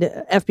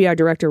said, FBI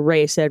Director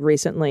Wray said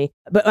recently.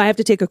 But I have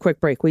to take a quick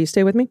break. Will you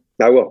stay with me?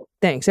 I will.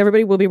 Thanks,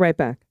 everybody. We'll be right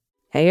back.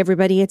 Hey,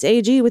 everybody. It's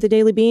AG with the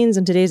Daily Beans,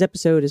 and today's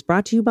episode is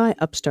brought to you by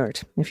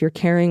Upstart. If you're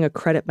carrying a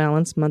credit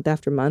balance month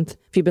after month,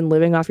 if you've been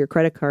living off your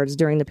credit cards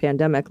during the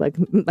pandemic, like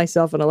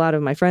myself and a lot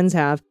of my friends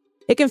have,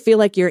 it can feel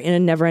like you're in a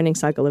never-ending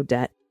cycle of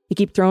debt. You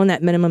keep throwing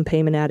that minimum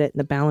payment at it, and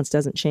the balance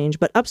doesn't change.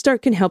 But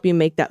Upstart can help you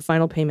make that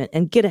final payment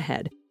and get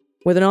ahead.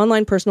 With an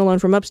online personal loan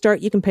from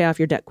Upstart, you can pay off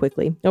your debt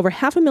quickly. Over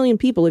 500,000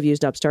 people have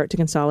used Upstart to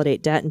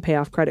consolidate debt and pay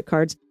off credit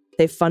cards.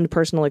 They fund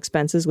personal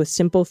expenses with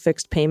simple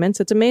fixed payments.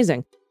 It's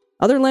amazing.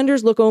 Other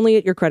lenders look only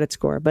at your credit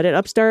score, but at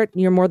Upstart,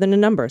 you're more than a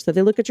number. So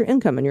they look at your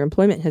income and your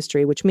employment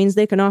history, which means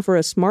they can offer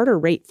a smarter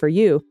rate for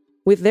you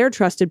with their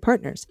trusted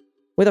partners.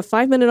 With a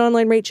 5-minute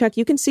online rate check,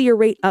 you can see your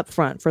rate up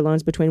front for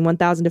loans between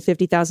 $1,000 to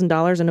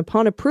 $50,000, and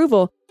upon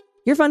approval,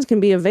 your funds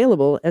can be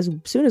available as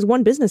soon as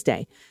one business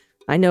day.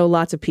 I know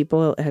lots of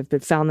people have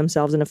found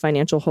themselves in a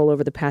financial hole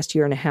over the past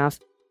year and a half,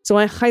 so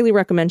I highly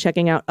recommend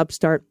checking out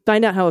Upstart.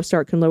 Find out how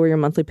Upstart can lower your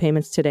monthly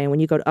payments today when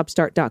you go to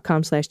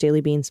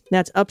upstart.com/dailybeans.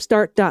 That's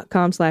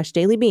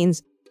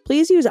upstart.com/dailybeans.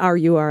 Please use our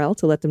URL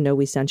to let them know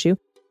we sent you.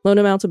 Loan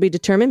amounts will be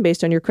determined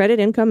based on your credit,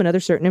 income, and other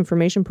certain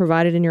information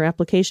provided in your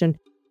application.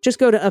 Just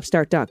go to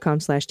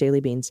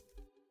upstart.com/dailybeans.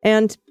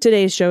 And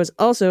today's show is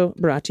also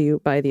brought to you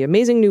by the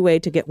amazing new way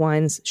to get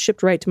wines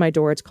shipped right to my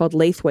door. It's called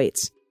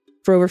Laithwaite's.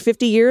 For over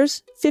 50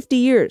 years,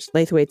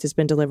 Laithwaite's has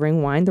been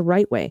delivering wine the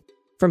right way.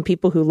 From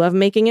people who love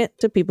making it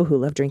to people who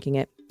love drinking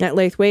it. At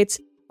Laithwaite's,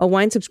 a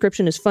wine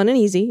subscription is fun and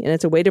easy, and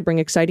it's a way to bring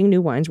exciting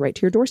new wines right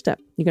to your doorstep.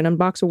 You can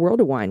unbox a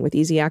world of wine with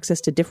easy access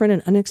to different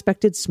and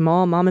unexpected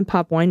small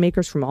mom-and-pop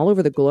winemakers from all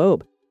over the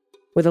globe.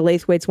 With a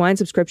Laithwaite's wine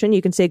subscription,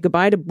 you can say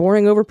goodbye to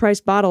boring,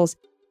 overpriced bottles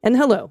and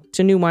hello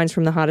to new wines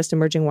from the hottest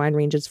emerging wine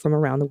ranges from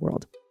around the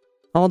world.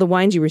 All the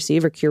wines you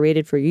receive are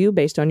curated for you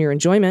based on your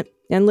enjoyment,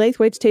 and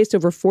Laithwaite's tastes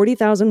over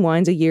 40,000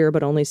 wines a year,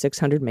 but only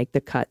 600 make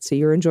the cut, so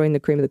you're enjoying the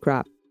cream of the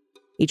crop.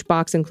 Each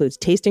box includes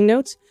tasting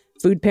notes,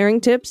 food pairing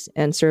tips,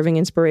 and serving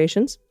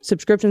inspirations.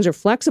 Subscriptions are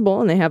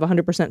flexible, and they have a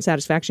 100%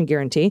 satisfaction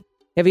guarantee.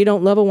 If you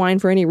don't love a wine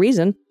for any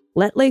reason,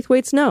 let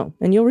Laithwaite's know,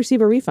 and you'll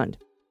receive a refund.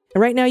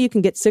 And right now, you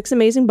can get 6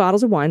 amazing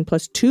bottles of wine,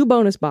 plus 2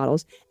 bonus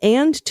bottles,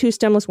 and 2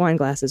 stemless wine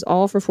glasses,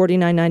 all for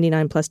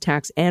 $49.99 plus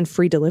tax and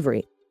free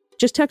delivery.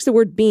 Just text the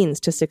word BEANS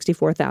to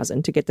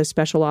 64,000 to get this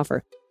special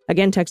offer.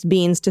 Again, text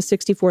BEANS to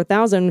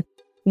 64,000.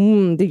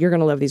 You're going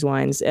to love these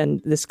wines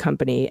and this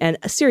company. And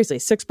seriously,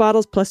 6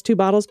 bottles plus 2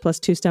 bottles plus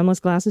 2 stemless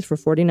glasses for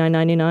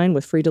 $49.99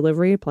 with free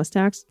delivery plus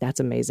tax. That's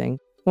amazing.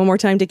 One more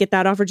time to get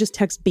that offer, just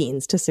text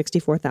BEANS to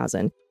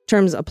 64,000.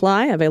 Terms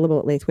apply, available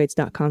at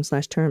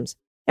laithwaites.com/terms.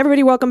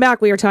 Everybody, welcome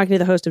back. We are talking to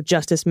the host of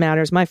Justice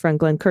Matters, my friend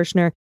Glenn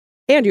Kirschner,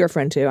 and your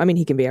friend too. I mean,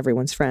 he can be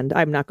everyone's friend.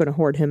 I'm not going to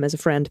hoard him as a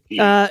friend.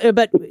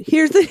 But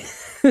here's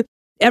the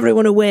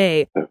everyone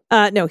away.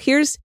 No,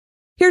 here's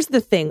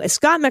the thing.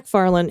 Scott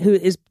McFarlane, who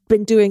has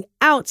been doing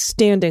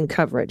outstanding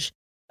coverage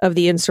of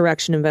the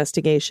insurrection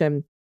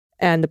investigation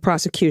and the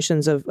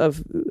prosecutions of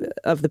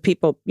the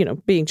people,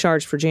 being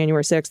charged for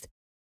January 6th,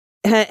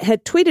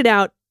 had tweeted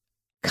out,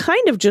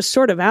 kind of just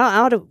sort of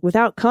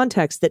without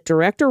context, that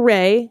Director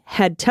Wray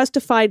had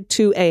testified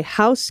to a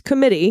House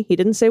committee. He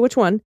didn't say which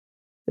one.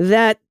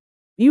 That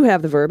you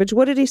have the verbiage.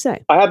 What did he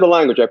say? I have the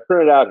language. I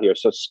printed it out here.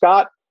 So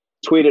Scott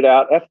tweeted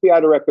out, FBI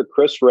Director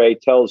Chris Wray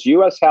tells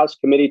U.S. House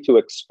Committee to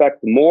expect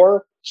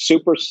more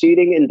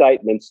superseding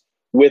indictments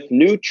with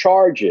new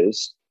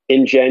charges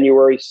in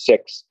January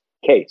 6th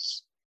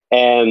case.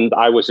 And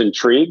I was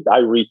intrigued. I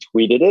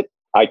retweeted it.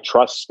 I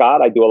trust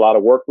Scott. I do a lot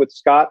of work with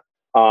Scott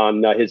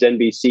on his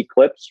NBC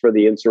clips for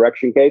the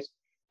insurrection case.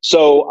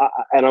 So,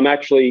 and I'm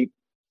actually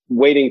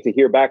waiting to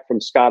hear back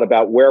from Scott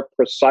about where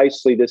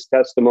precisely this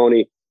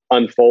testimony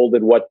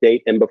unfolded, what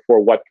date, and before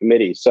what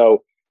committee.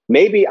 So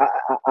maybe,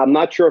 I'm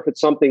not sure if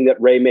it's something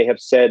that Wray may have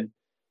said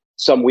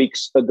some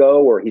weeks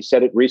ago, or he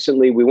said it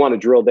recently. We want to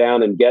drill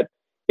down and get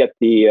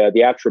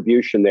the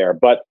attribution there.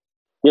 But,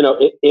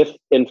 if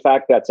in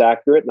fact that's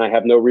accurate, and I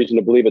have no reason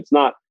to believe it's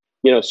not,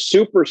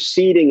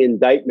 superseding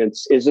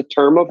indictments is a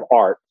term of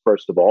art,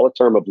 first of all, a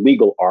term of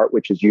legal art,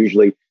 which is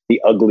usually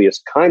the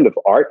ugliest kind of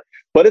art,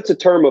 but it's a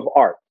term of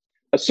art.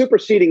 A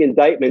superseding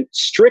indictment,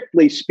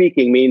 strictly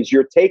speaking, means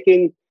you're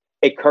taking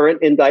a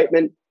current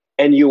indictment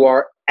and you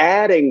are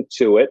adding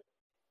to it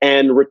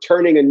and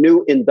returning a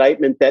new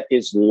indictment that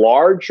is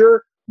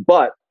larger,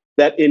 but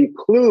that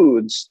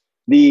includes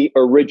the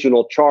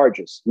original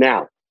charges.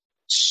 Now,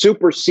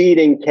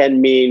 superseding can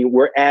mean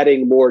we're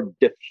adding more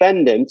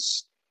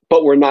defendants,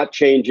 but we're not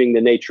changing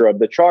the nature of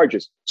the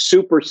charges.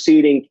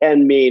 Superseding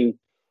can mean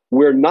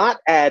we're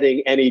not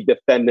adding any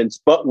defendants,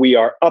 but we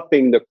are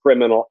upping the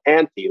criminal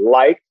ante.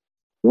 Like,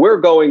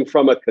 we're going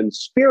from a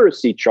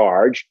conspiracy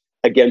charge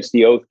against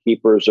the Oath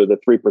Keepers or the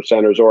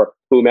 3%ers or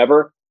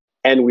whomever,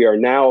 and we are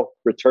now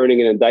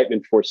returning an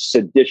indictment for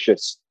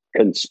seditious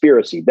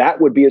conspiracy.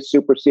 That would be a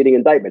superseding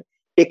indictment.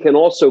 It can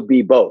also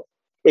be both.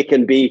 It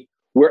can be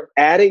we're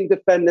adding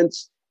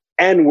defendants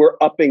and we're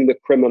upping the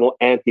criminal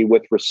ante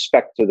with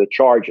respect to the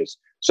charges.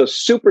 So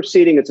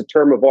superseding is a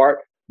term of art,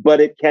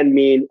 but it can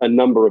mean a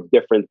number of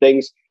different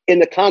things. In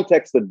the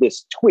context of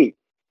this tweet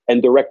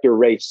and Director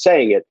Wray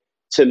saying it,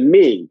 to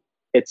me,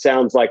 it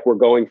sounds like we're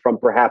going from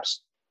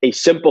perhaps a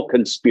simple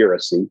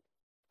conspiracy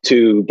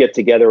to get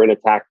together and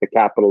attack the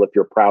Capitol if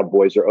you're Proud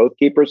Boys or Oath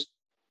Keepers,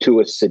 to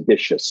a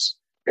seditious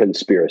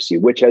conspiracy,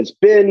 which has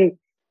been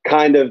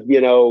kind of,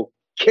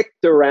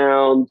 kicked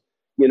around,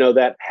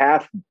 that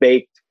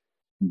half-baked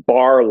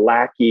bar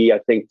lackey. I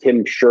think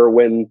Tim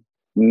Sherwin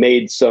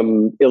made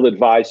some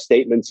ill-advised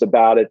statements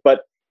about it,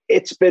 but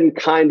it's been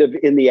kind of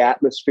in the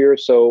atmosphere.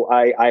 So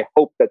I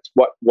hope that's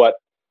what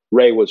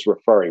Ray was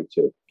referring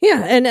to.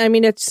 Yeah, and I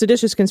mean, it's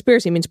seditious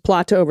conspiracy means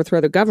plot to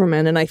overthrow the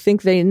government, and I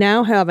think they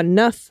now have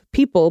enough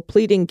people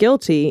pleading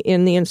guilty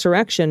in the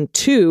insurrection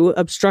to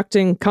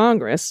obstructing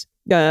Congress,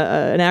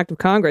 an act of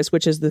Congress,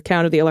 which is the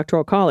count of the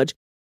Electoral College.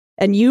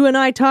 And you and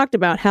I talked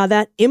about how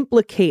that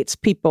implicates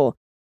people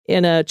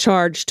in a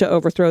charge to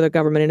overthrow the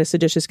government, in a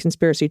seditious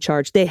conspiracy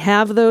charge. They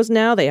have those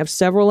now. They have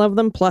several of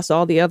them, plus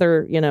all the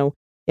other,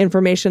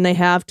 information they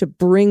have to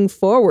bring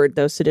forward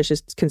those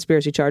seditious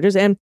conspiracy charges.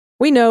 And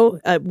we know,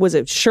 was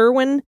it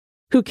Sherwin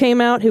who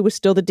came out, who was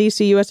still the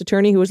D.C. U.S.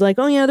 attorney, who was like,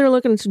 oh, yeah, they're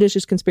looking at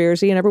seditious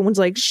conspiracy. And everyone's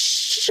like,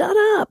 shut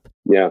up.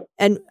 Yeah.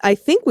 And I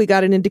think we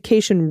got an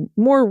indication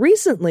more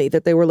recently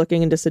that they were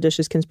looking into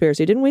seditious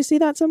conspiracy. Didn't we see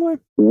that somewhere?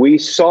 We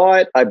saw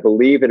it, I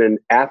believe, in an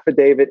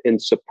affidavit in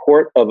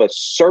support of a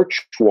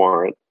search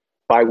warrant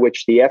by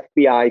which the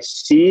FBI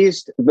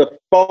seized the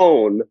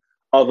phone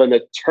of an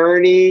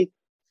attorney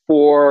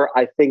for,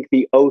 I think,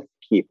 the Oath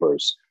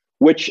Keepers,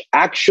 which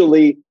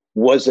actually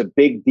was a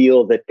big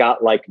deal that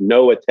got like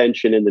no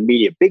attention in the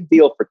media. Big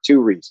deal for two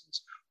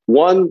reasons.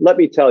 One, let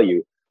me tell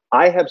you,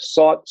 I have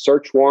sought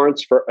search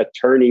warrants for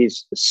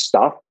attorneys'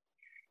 stuff,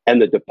 and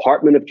the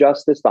Department of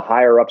Justice, the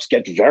higher ups,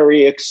 get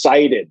very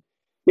excited.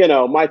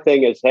 My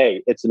thing is,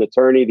 hey, it's an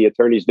attorney. The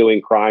attorney's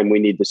doing crime. We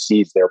need to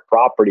seize their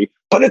property.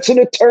 But it's an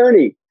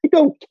attorney. You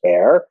don't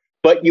care.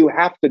 But you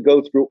have to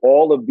go through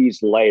all of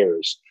these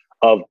layers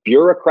of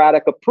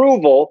bureaucratic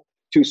approval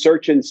to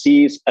search and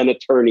seize an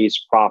attorney's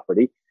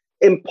property.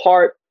 In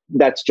part,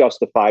 that's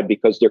justified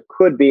because there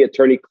could be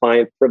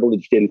attorney-client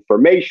privileged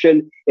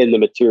information in the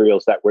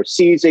materials that we're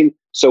seizing.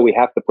 So we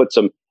have to put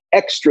some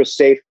extra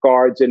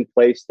safeguards in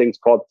place, things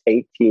called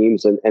taint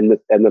teams and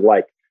the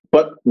like.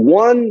 But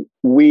one,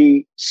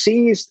 we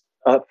seized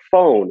a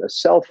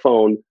cell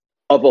phone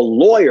of a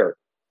lawyer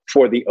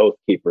for the Oath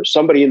Keepers,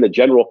 somebody in the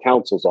general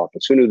counsel's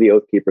office. Who knew the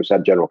Oath Keepers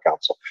had general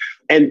counsel?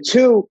 And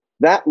two,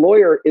 that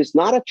lawyer is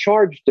not a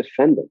charged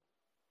defendant.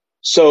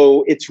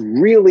 So it's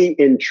really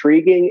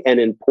intriguing and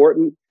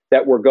important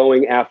that we're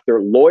going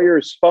after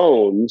lawyers'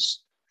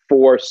 phones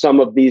for some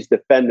of these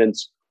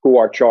defendants who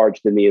are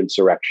charged in the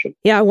insurrection.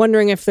 Yeah,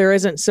 wondering if there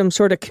isn't some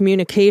sort of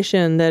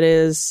communication that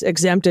is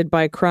exempted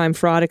by crime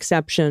fraud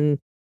exception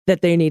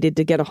that they needed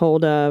to get a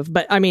hold of.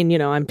 But I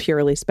mean, I'm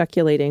purely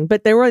speculating.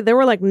 But there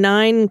were like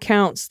 9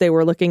 counts they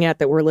were looking at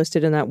that were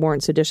listed in that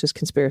warrant. Seditious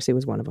conspiracy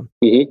was one of them.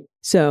 Mm-hmm.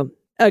 So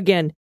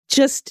again,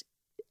 just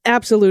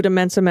absolute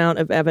immense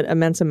amounts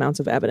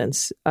of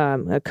evidence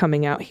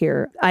coming out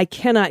here. I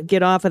cannot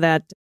get off of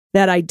that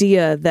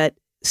idea that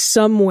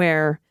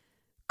somewhere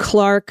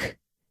Clark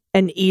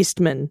and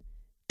Eastman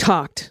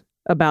talked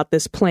about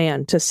this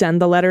plan to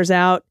send the letters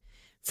out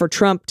for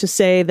Trump to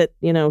say that,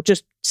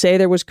 just say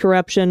there was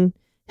corruption.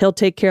 He'll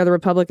take care of the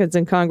Republicans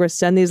in Congress,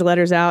 send these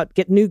letters out,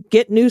 get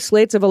new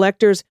slates of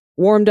electors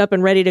warmed up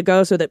and ready to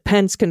go so that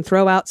Pence can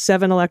throw out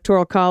 7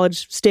 electoral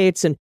college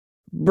states and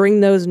bring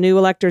those new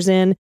electors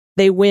in.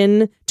 They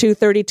win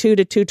 232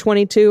 to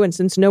 222. And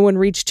since no one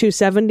reached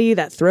 270,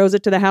 that throws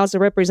it to the House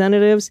of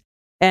Representatives.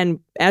 And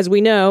as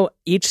we know,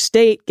 each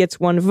state gets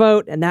 1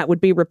 vote, and that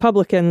would be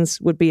Republicans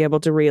would be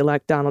able to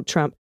reelect Donald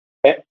Trump.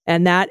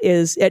 And that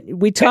is,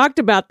 we talked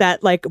about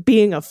that like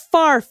being a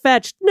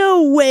far-fetched,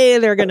 no way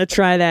they're going to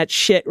try that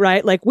shit,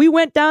 right? Like we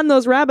went down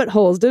those rabbit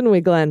holes, didn't we,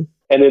 Glenn?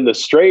 And in the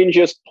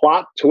strangest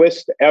plot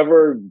twist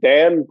ever,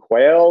 Dan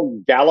Quayle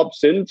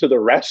gallops into the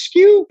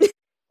rescue.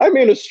 I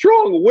mean, a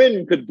strong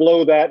wind could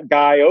blow that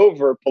guy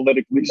over,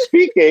 politically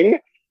speaking.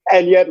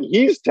 And yet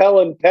he's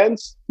telling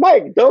Pence,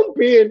 Mike, don't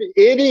be an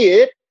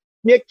idiot.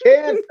 You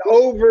can't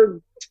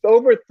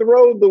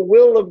overthrow the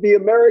will of the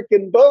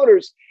American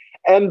voters.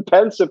 And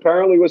Pence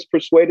apparently was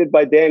persuaded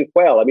by Dan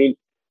Quayle. I mean,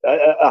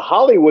 a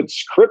Hollywood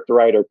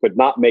scriptwriter could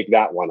not make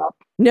that one up.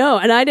 No,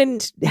 and I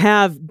didn't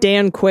have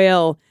Dan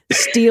Quayle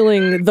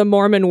stealing the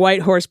Mormon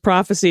white horse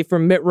prophecy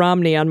from Mitt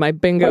Romney on my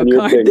bingo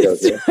card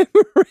this time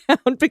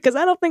around, because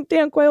I don't think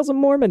Dan Quayle's a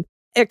Mormon.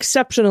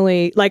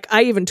 Exceptionally, like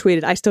I even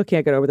tweeted, I still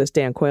can't get over this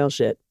Dan Quayle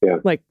shit. Yeah.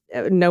 Like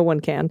no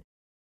one can.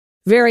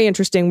 Very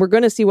interesting. We're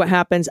going to see what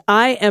happens.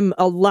 I am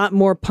a lot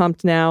more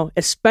pumped now,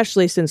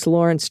 especially since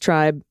Lawrence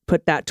Tribe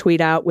put that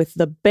tweet out with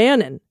the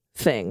Bannon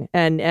thing.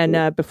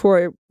 And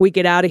before we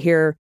get out of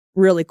here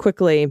really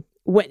quickly,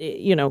 when,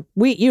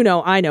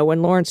 I know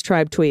when Lawrence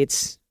Tribe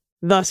tweets,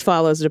 thus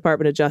follows the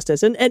Department of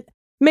Justice. And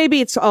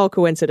maybe it's all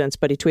coincidence,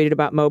 but he tweeted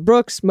about Mo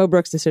Brooks. Mo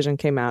Brooks' decision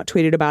came out.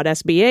 Tweeted about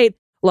SB 8.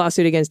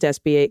 Lawsuit against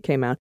SB 8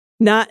 came out.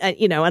 Not,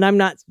 and I'm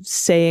not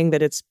saying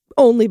that it's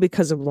only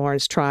because of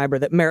Lawrence Tribe or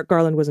that Merrick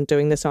Garland wasn't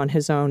doing this on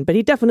his own, but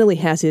he definitely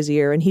has his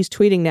ear, and he's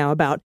tweeting now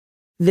about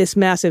this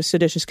massive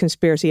seditious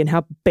conspiracy and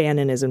how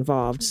Bannon is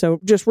involved. So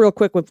just real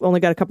quick, we've only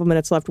got a couple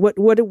minutes left. What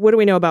do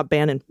we know about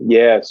Bannon?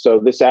 Yeah, so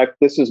this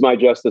is my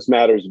Justice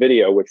Matters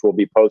video, which we'll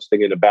be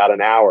posting in about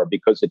an hour,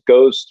 because it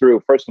goes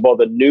through, first of all,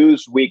 the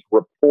Newsweek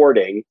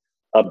reporting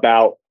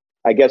about,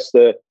 I guess,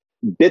 the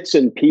bits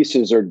and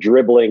pieces are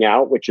dribbling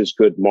out, which is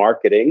good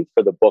marketing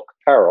for the book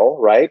Peril,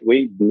 right?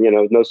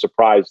 No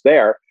surprise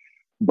there.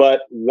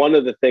 But one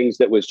of the things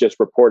that was just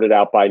reported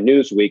out by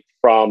Newsweek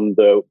from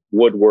the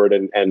Woodward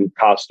and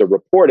Costa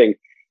reporting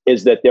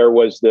is that there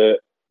was the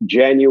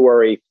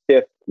January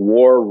 5th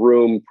War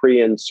Room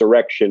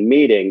pre-insurrection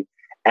meeting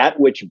at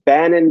which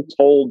Bannon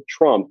told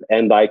Trump,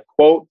 and I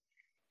quote,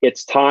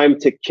 "It's time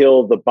to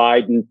kill the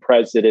Biden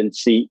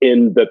presidency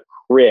in the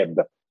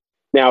crib."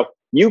 Now,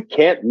 you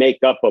can't make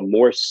up a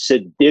more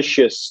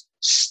seditious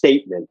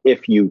statement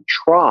if you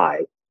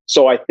try.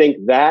 So I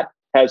think that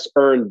has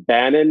earned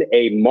Bannon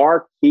a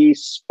marquee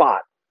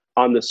spot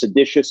on the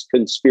seditious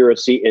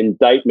conspiracy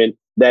indictment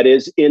that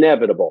is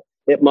inevitable.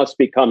 It must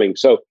be coming.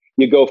 So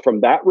you go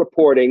from that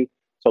reporting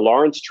to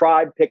Lawrence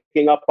Tribe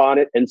picking up on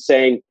it and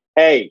saying,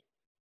 hey,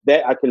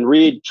 that I can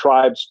read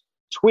Tribe's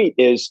tweet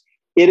is,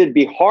 it'd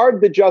be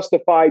hard to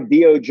justify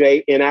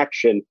DOJ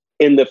inaction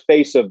in the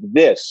face of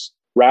this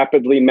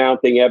rapidly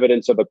mounting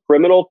evidence of a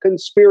criminal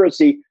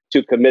conspiracy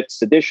to commit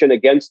sedition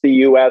against the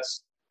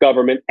U.S.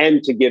 government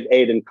and to give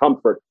aid and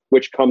comfort,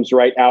 which comes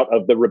right out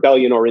of the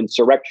rebellion or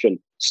insurrection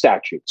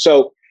statute.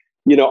 So,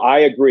 I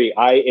agree.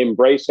 I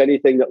embrace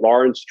anything that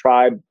Lawrence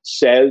Tribe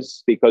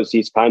says because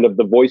he's kind of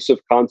the voice of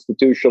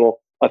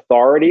constitutional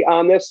authority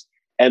on this.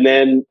 And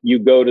then you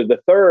go to the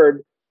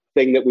third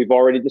thing that we've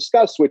already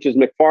discussed, which is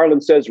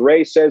McFarland says,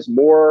 Wray says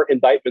more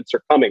indictments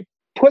are coming.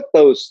 Put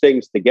those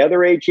things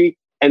together, AG,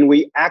 and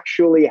we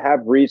actually have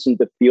reason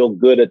to feel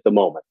good at the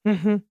moment.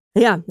 Mm-hmm.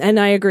 Yeah, and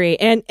I agree.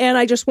 And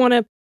I just want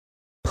to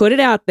put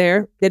it out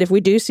there that if we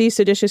do see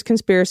seditious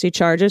conspiracy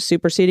charges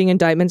superseding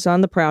indictments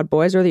on the Proud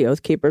Boys or the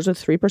Oath Keepers or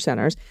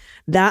 3%ers,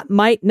 that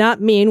might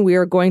not mean we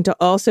are going to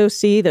also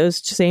see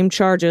those same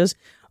charges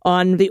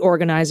on the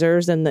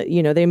organizers. And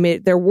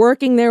they're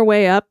working their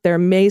way up. There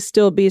may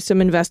still be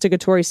some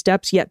investigatory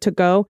steps yet to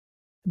go.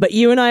 But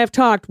you and I have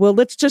talked, well,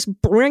 let's just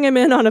bring him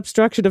in on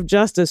obstruction of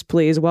justice,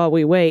 please, while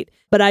we wait.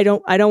 But I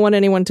don't want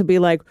anyone to be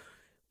like,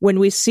 when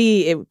we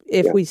see,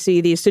 if we see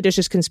these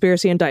seditious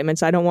conspiracy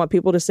indictments, I don't want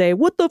people to say,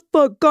 what the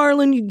fuck,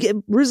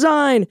 Garland,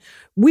 resign.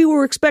 We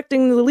were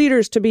expecting the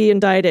leaders to be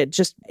indicted.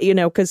 Just,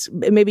 because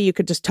maybe you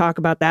could just talk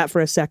about that for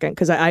a second,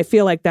 because I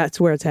feel like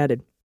that's where it's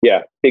headed.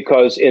 Yeah,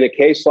 because in a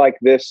case like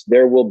this,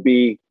 there will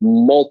be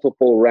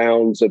multiple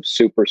rounds of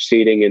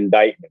superseding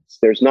indictments.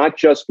 There's not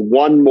just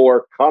one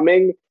more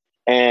coming,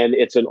 and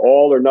it's an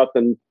all or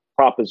nothing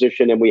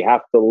proposition, and we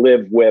have to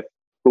live with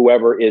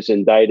whoever is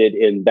indicted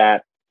in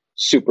that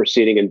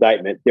superseding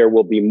indictment. There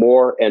will be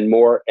more and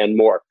more and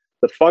more.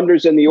 The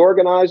funders and the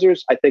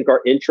organizers, I think,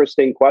 are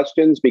interesting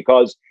questions,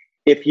 because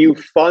if you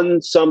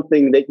fund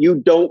something that you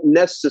don't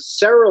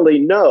necessarily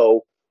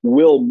know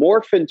will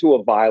morph into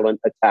a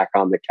violent attack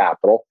on the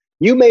Capitol,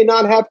 you may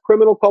not have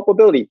criminal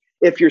culpability.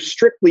 If you're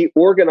strictly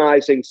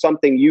organizing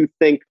something you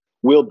think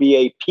will be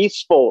a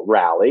peaceful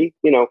rally,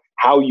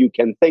 how you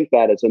can think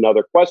that is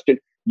another question.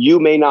 You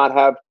may not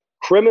have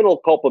criminal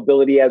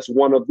culpability as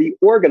one of the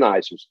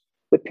organizers.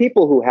 The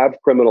people who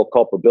have criminal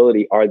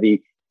culpability are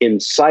the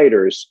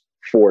insiders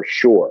for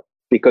sure,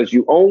 because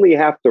you only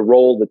have to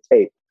roll the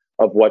tape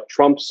of what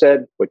Trump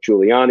said, what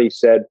Giuliani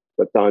said,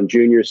 what Don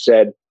Jr.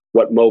 said,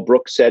 what Mo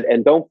Brooks said.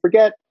 And don't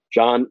forget,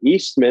 John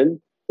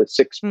Eastman, the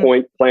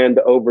 6-point plan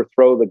to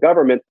overthrow the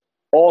government,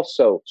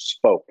 also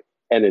spoke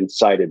and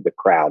incited the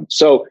crowd.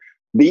 So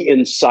the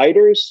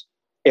insiders,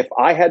 if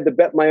I had to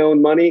bet my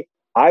own money,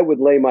 I would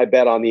lay my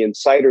bet on the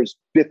insiders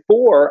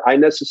before I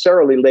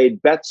necessarily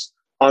laid bets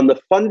on the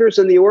funders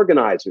and the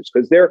organizers,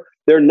 because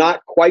they're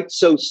not quite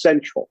so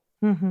central.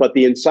 Mm-hmm. But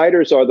the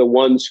insiders are the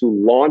ones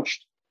who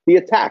launched the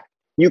attack.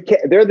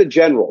 They're the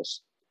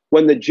generals.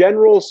 When the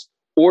generals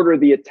order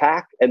the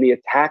attack and the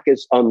attack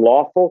is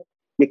unlawful,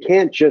 you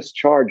can't just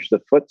charge the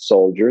foot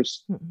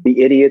soldiers,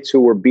 the idiots who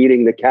were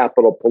beating the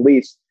Capitol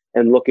Police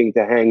and looking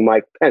to hang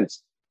Mike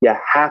Pence. You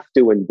have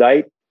to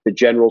indict the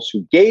generals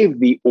who gave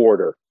the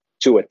order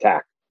to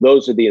attack.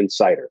 Those are the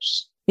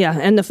insiders. Yeah,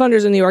 and the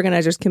funders and the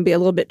organizers can be a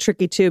little bit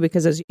tricky too,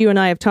 because as you and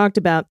I have talked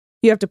about,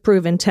 you have to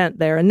prove intent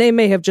there, and they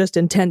may have just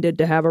intended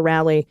to have a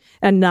rally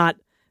and not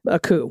a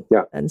coup.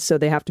 Yeah. And so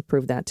they have to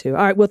prove that too.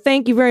 All right, well,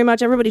 thank you very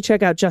much. Everybody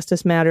check out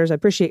Justice Matters. I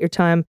appreciate your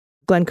time.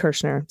 Glenn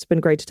Kirschner, it's been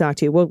great to talk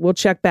to you. We'll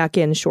check back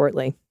in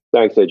shortly.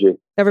 Thanks, AG.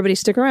 Everybody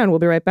stick around. We'll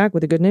be right back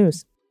with the good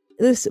news.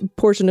 This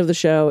portion of the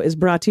show is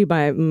brought to you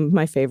by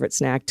my favorite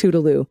snack,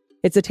 Toodaloo.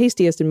 It's the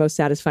tastiest and most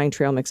satisfying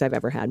trail mix I've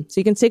ever had. So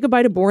you can say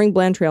goodbye to boring,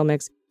 bland trail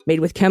mix made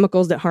with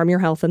chemicals that harm your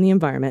health and the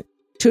environment.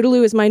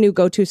 Toodaloo is my new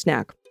go-to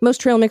snack. Most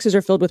trail mixes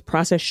are filled with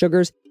processed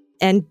sugars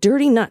and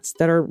dirty nuts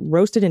that are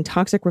roasted in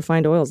toxic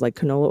refined oils like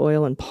canola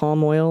oil and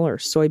palm oil or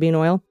soybean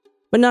oil.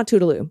 But not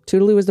Toodaloo.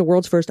 Toodaloo is the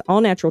world's first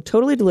all-natural,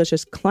 totally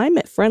delicious,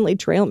 climate-friendly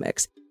trail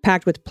mix,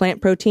 packed with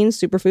plant proteins,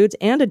 superfoods,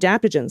 and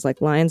adaptogens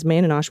like lion's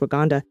mane and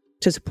ashwagandha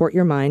to support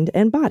your mind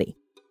and body.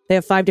 They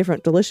have 5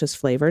 different delicious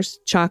flavors: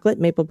 chocolate,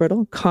 maple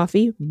brittle,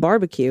 coffee,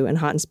 barbecue, and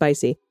hot and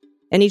spicy.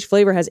 And each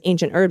flavor has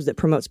ancient herbs that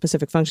promote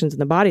specific functions in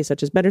the body,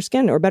 such as better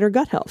skin or better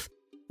gut health.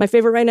 My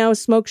favorite right now is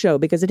Smoke Show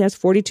because it has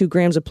 42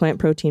 grams of plant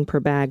protein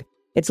per bag.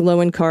 It's low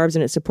in carbs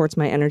and it supports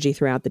my energy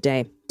throughout the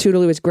day.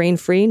 Toodaloo is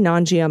grain-free,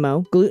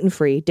 non-GMO,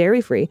 gluten-free,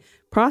 dairy-free,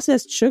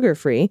 processed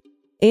sugar-free,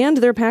 and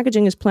their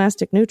packaging is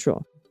plastic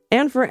neutral.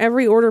 And for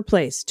every order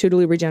placed,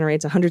 Toodaloo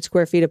regenerates 100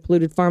 square feet of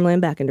polluted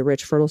farmland back into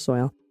rich, fertile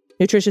soil.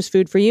 Nutritious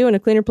food for you and a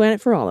cleaner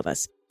planet for all of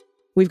us.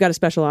 We've got a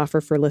special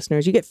offer for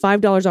listeners. You get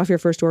 $5 off your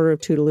first order of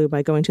Toodaloo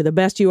by going to the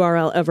best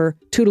URL ever,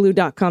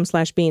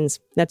 toodaloo.com/beans.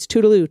 That's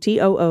Toodaloo,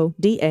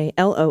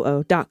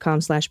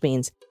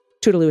 TOODALOO.com/beans.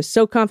 Toodaloo is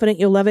so confident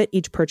you'll love it,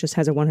 each purchase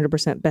has a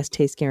 100% best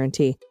taste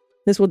guarantee.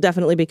 This will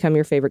definitely become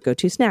your favorite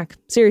go-to snack.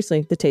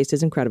 Seriously, the taste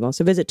is incredible.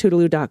 So visit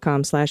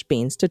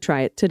toodaloo.com/beans to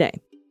try it today.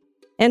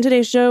 And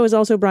today's show is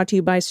also brought to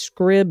you by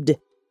Scribd.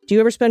 Do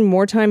you ever spend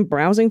more time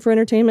browsing for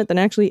entertainment than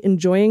actually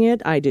enjoying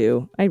it? I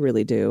do. I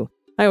really do.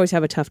 I always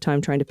have a tough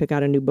time trying to pick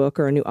out a new book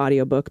or a new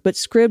audiobook, but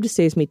Scribd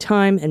saves me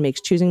time and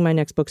makes choosing my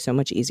next book so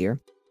much easier.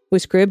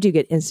 With Scribd, you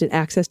get instant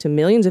access to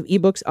millions of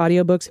ebooks,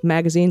 audiobooks,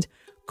 magazines,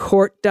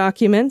 court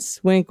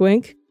documents, wink,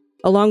 wink,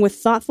 along with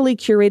thoughtfully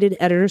curated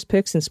editor's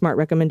picks and smart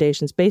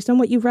recommendations based on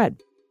what you've read.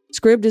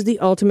 Scribd is the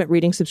ultimate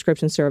reading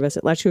subscription service.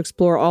 It lets you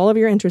explore all of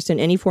your interests in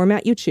any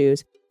format you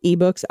choose: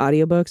 ebooks,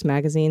 audiobooks,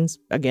 magazines,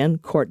 again,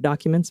 court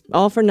documents,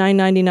 all for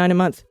 $9.99 a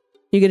month.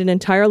 You get an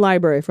entire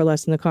library for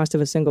less than the cost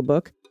of a single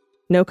book.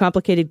 No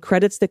complicated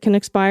credits that can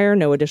expire,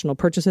 no additional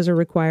purchases are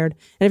required.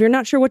 And if you're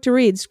not sure what to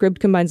read, Scribd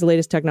combines the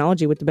latest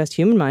technology with the best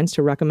human minds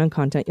to recommend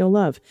content you'll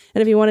love.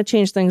 And if you want to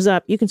change things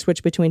up, you can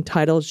switch between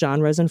titles,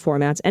 genres, and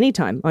formats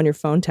anytime on your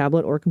phone,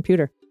 tablet, or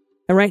computer.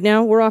 And right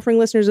now, we're offering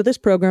listeners of this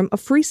program a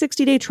free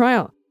 60-day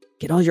trial.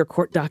 Get all your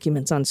court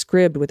documents on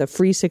Scribd with a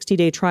free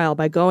 60-day trial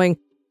by going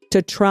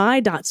to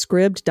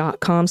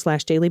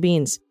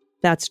try.scribd.com/dailybeans.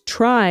 That's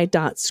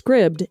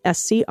try.scribd,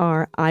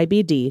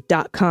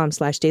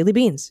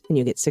 SCRIBD.com/dailybeans. And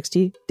you get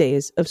 60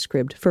 days of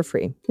Scribd for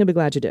free. You'll be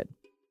glad you did.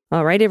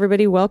 All right,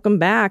 everybody, welcome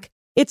back.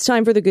 It's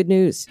time for the good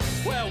news.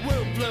 Well,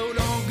 we'll float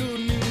on, good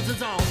news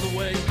is on the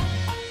way.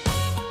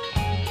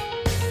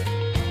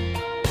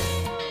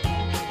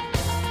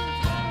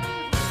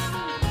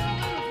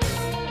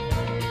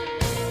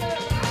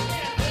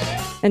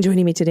 And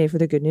joining me today for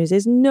the good news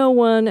is no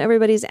one.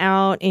 Everybody's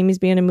out. Amy's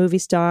being a movie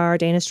star.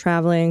 Dana's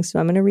traveling. So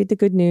I'm going to read the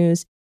good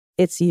news.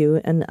 It's you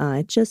and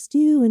I. Just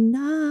you and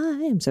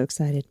I. I'm so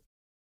excited.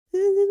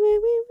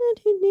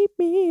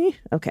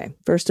 Okay.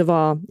 First of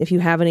all, if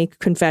you have any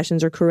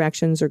confessions or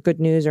corrections or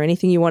good news or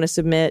anything you want to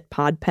submit,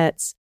 pod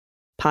pet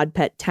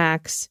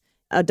tax,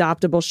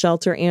 adoptable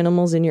shelter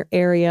animals in your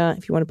area.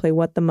 If you want to play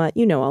What the Mutt,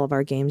 you know all of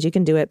our games. You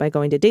can do it by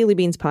going to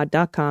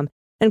dailybeanspod.com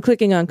and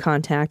clicking on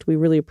contact. We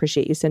really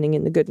appreciate you sending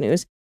in the good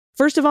news.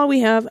 First of all,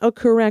 we have a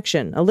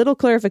correction, a little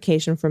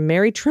clarification from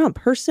Mary Trump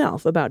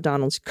herself about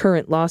Donald's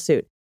current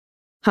lawsuit.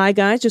 Hi,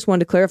 guys. Just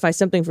wanted to clarify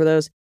something for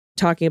those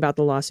talking about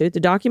the lawsuit. The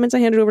documents I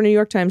handed over to New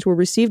York Times were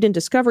received in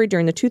discovery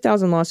during the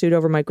 2000 lawsuit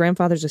over my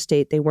grandfather's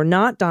estate. They were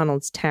not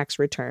Donald's tax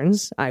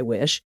returns. I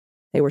wish.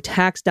 They were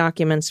tax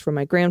documents for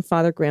my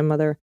grandfather,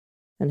 grandmother,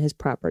 and his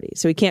property.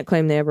 So he can't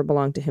claim they ever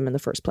belonged to him in the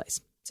first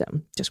place. So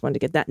just wanted to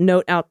get that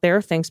note out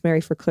there. Thanks,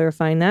 Mary, for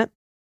clarifying that.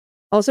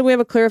 Also, we have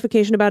a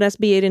clarification about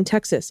SB 8 in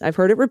Texas. I've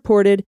heard it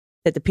reported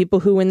that the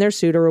people who win their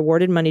suit are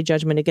awarded money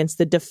judgment against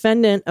the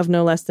defendant of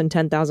no less than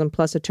 $10,000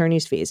 plus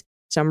attorney's fees.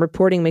 Some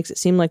reporting makes it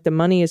seem like the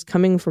money is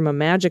coming from a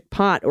magic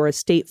pot or a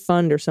state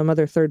fund or some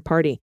other third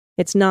party.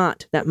 It's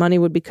not. That money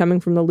would be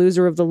coming from the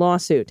loser of the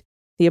lawsuit,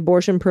 the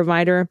abortion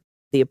provider,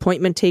 the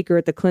appointment taker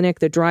at the clinic,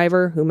 the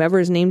driver, whomever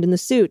is named in the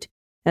suit.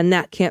 And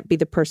that can't be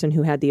the person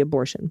who had the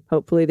abortion.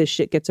 Hopefully this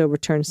shit gets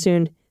overturned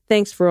soon.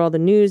 Thanks for all the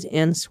news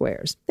and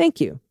swears.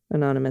 Thank you,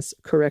 anonymous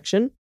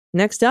correction.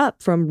 Next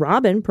up, from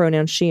Robin,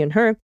 pronouns she and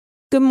her.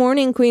 Good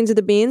morning, Queens of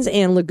the Beans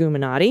and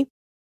Leguminati.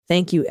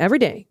 Thank you every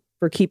day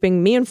for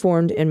keeping me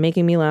informed and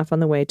making me laugh on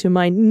the way to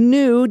my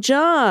new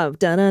job.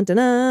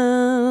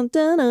 Da-da-da-da,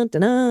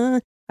 da-da-da-da.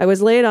 I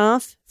was laid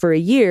off for a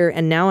year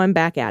and now I'm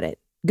back at it.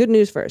 Good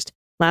news first.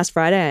 Last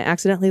Friday, I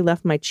accidentally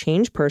left my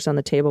change purse on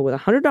the table with a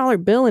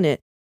 $100 bill in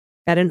it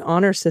at an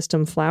honor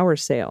system flower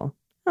sale.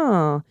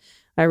 Oh,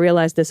 I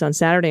realized this on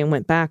Saturday and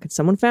went back and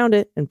someone found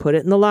it and put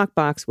it in the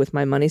lockbox with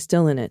my money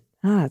still in it.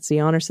 It's the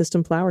honor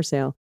system flower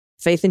sale.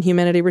 Faith in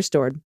humanity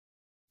restored.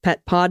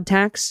 Pet pod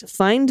tax,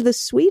 find the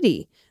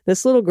sweetie.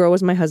 This little girl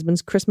was my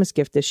husband's Christmas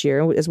gift this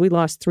year, as we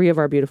lost 3 of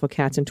our beautiful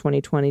cats in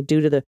 2020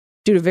 due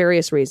to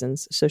various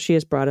reasons. So she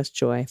has brought us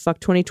joy. Fuck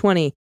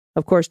 2020.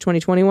 Of course,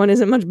 2021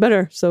 isn't much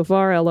better so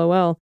far,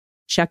 LOL.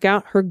 Check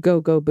out her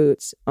go-go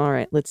boots. All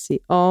right, let's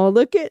see. Oh,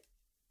 look at,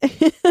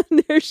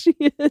 there she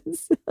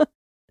is.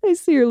 I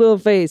see her little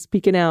face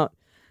peeking out.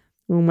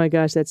 Oh my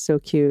gosh, that's so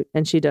cute.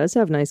 And she does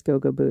have nice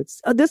go-go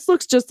boots. Oh, this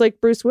looks just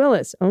like Bruce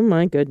Willis. Oh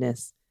my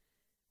goodness.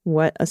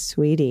 What a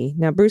sweetie.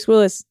 Now, Bruce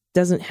Willis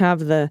doesn't have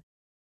the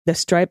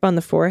stripe on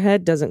the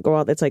forehead, doesn't go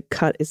out. It's like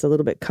cut. It's a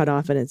little bit cut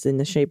off and it's in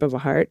the shape of a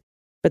heart.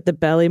 But the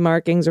belly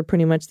markings are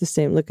pretty much the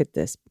same. Look at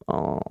this.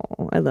 Oh,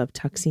 I love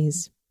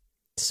tuxies.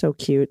 So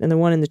cute. And the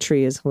one in the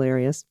tree is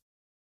hilarious.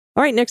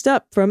 All right, next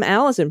up from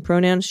Allison,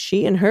 pronouns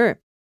she and her.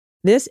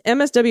 This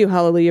MSW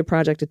Hallelujah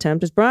Project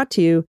attempt is brought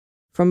to you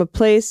from a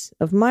place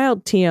of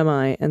mild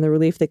TMI and the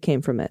relief that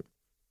came from it.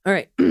 All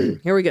right,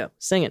 here we go.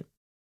 Singing.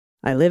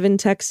 I live in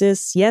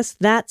Texas. Yes,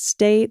 that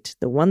state.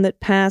 The one that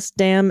passed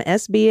damn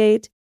SB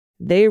 8.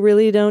 They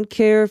really don't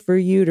care for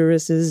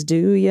uteruses,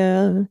 do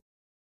ya?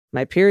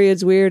 My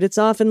period's weird. It's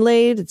often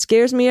late. It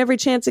scares me every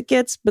chance it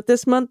gets. But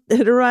this month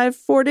it arrived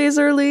 4 days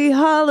early.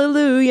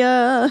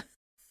 Hallelujah.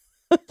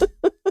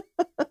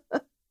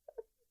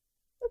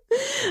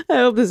 I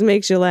hope this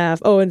makes you laugh.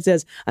 Oh, and it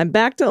says, I'm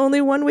back to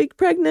only 1 week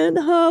pregnant.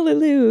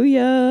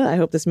 Hallelujah. I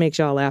hope this makes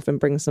y'all laugh and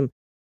brings some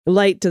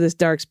light to this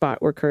dark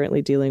spot we're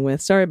currently dealing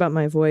with. Sorry about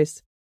my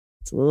voice.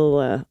 It's a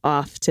little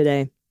off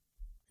today.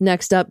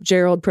 Next up,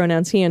 Gerald,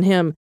 pronouns he and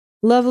him.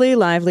 Lovely,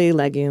 lively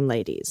legume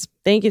ladies.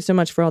 Thank you so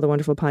much for all the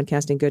wonderful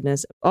podcasting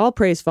goodness. All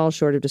praise falls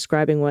short of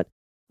describing what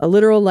a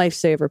literal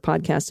lifesaver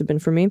podcasts have been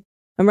for me.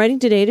 I'm writing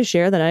today to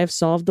share that I have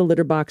solved the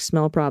litter box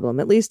smell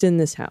problem, at least in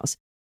this house.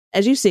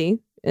 As you see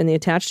in the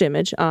attached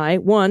image, I,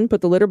 1,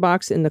 put the litter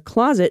box in the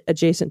closet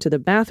adjacent to the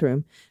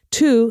bathroom,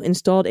 2,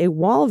 installed a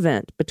wall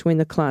vent between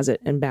the closet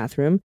and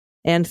bathroom,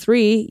 and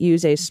 3,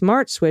 use a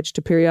smart switch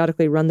to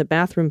periodically run the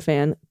bathroom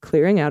fan,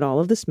 clearing out all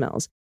of the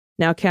smells.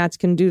 Now cats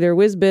can do their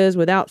whiz-biz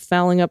without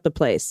fouling up the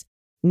place.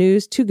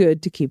 News too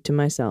good to keep to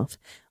myself.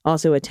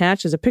 Also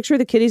attached is a picture of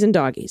the kitties and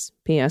doggies.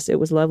 P.S. It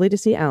was lovely to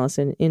see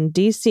Allison in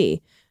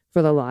D.C.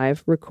 for the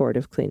live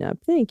recordative cleanup.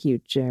 Thank you,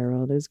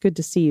 Gerald. It was good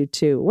to see you,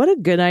 too. What a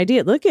good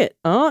idea. Look at,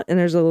 oh, and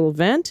there's a little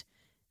vent,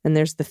 and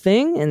there's the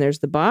thing, and there's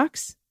the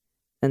box,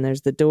 and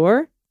there's the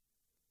door.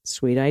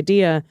 Sweet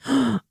idea.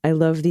 I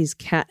love these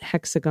cat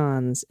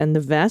hexagons. And the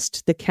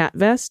vest, the cat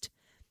vest.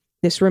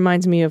 This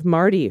reminds me of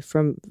Marty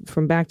from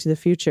Back to the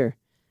Future.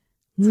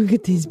 Look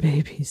at these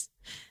babies.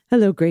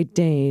 Hello, Great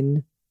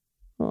Dane.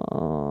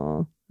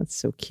 Aw, that's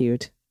so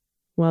cute.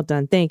 Well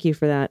done. Thank you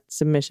for that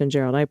submission,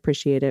 Gerald. I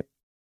appreciate it.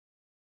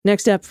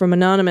 Next up from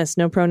Anonymous,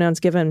 no pronouns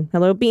given.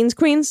 Hello, Beans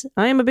Queens.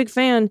 I am a big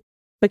fan,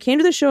 but came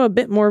to the show a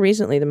bit more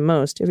recently than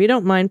most. If you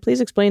don't mind, please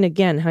explain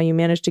again how you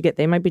managed to get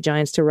They Might Be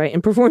Giants to write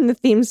and perform the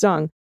theme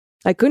song.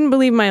 I couldn't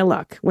believe my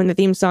luck. When the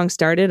theme song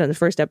started on the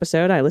first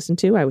episode I listened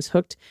to, I was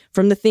hooked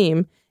from the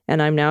theme,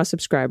 and I'm now a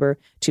subscriber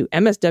to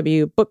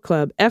MSW, Book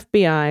Club,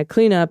 FBI,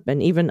 Cleanup,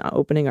 and even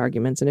Opening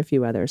Arguments and a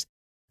few others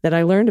that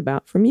I learned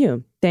about from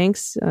you.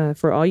 Thanks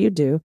for all you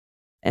do,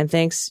 and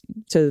thanks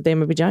to They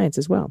Might Be Giants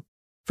as well.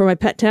 For my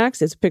pet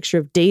tax, it's a picture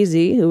of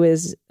Daisy, who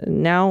is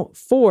now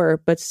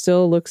 4, but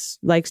still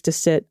likes to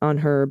sit on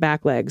her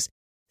back legs,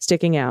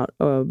 sticking out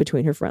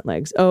between her front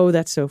legs. Oh,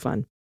 that's so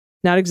fun.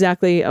 Not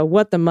exactly a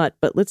what the mutt,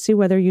 but let's see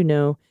whether you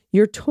know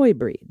your toy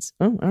breeds.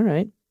 Oh, all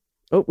right.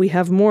 Oh, we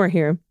have more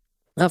here.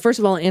 First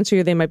of all, I'll answer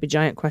your They Might Be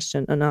Giant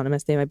question.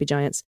 Anonymous, They Might Be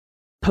Giants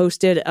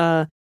posted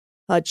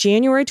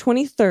January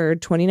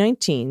 23rd,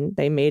 2019.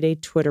 They made a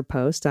Twitter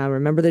post. I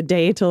remember the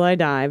day till I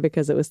die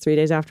because it was 3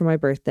 days after my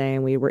birthday,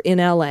 and we were in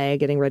LA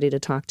getting ready to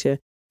talk to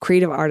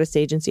creative artist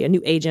agency, a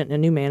new agent and a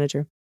new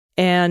manager.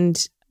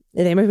 And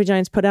They Might Be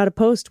Giants put out a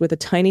post with a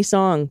tiny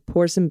song,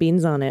 Pour Some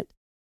Beans on It,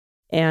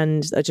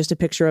 and just a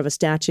picture of a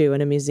statue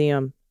in a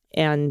museum.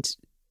 And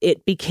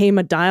it became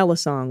a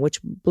dial-a-song, which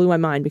blew my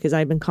mind because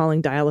I'd been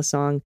calling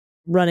dial-a-song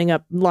running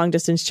up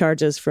long-distance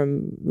charges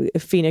from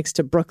Phoenix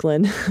to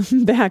Brooklyn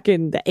back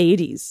in the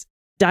 80s.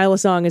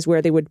 Dial-a-song is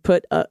where they would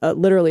put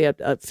literally a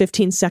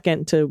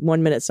 15-second to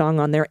 1-minute song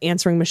on their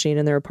answering machine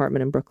in their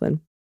apartment in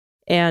Brooklyn.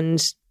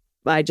 And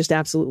I just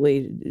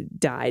absolutely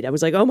died. I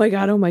was like, oh my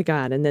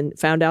God. And then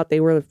found out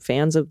they were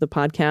fans of the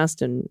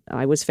podcast and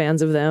I was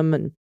fans of them.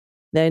 And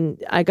then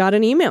I got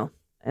an email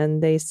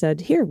And they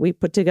said, here, we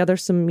put together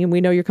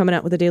we know you're coming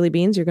out with the Daily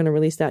Beans. You're going to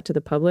release that to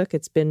the public.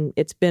 It's been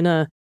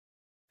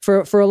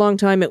for a long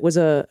time, it was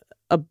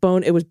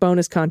it was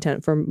bonus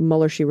content for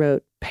Mueller, She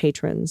Wrote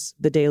patrons,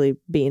 the Daily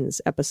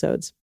Beans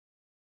episodes.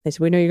 They said,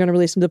 we know you're going to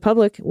release them to the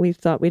public. We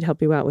thought we'd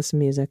help you out with some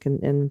music.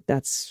 And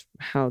that's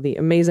how the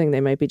amazing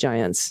They Might Be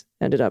Giants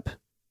ended up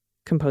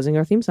composing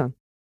our theme song.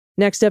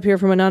 Next up here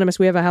from Anonymous,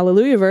 we have a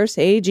Hallelujah verse,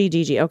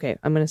 AGDG. Okay,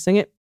 I'm going to sing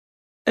it.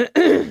 I'm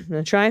going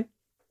to try.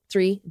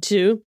 3,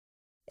 2.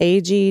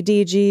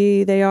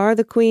 AGDG, they are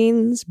the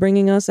queens,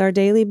 bringing us our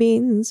daily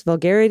beans.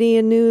 Vulgarity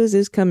and news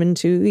is coming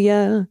to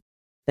ya.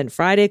 Then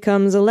Friday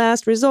comes a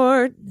last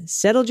resort.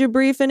 Settled your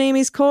brief in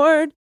Amy's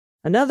court.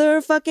 Another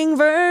fucking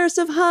verse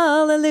of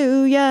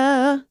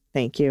hallelujah.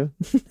 Thank you.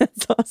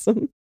 That's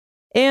awesome.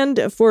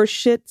 And for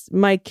shit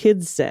my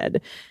kids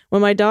said,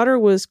 when my daughter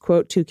was,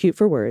 quote, too cute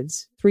for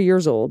words, 3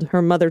 years old,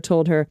 her mother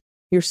told her,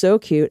 you're so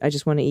cute, I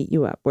just want to eat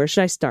you up. Where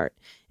should I start?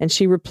 And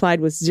she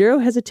replied with zero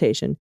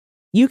hesitation,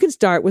 you can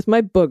start with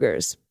my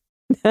boogers.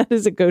 That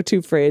is a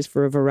go-to phrase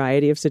for a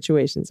variety of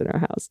situations in our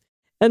house.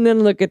 And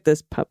then look at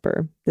this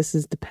pupper. This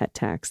is the pet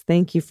tax.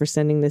 Thank you for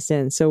sending this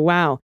in. So,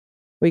 wow.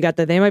 We got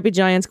the They Might Be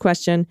Giants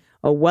question,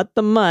 a what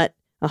the mutt,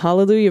 a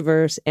hallelujah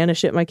verse, and a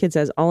shit my kid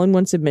says all in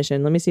one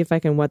submission. Let me see if I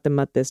can what the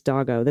mutt this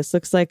doggo. This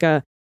looks like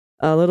a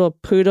little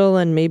poodle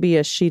and maybe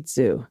a Shih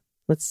Tzu.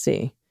 Let's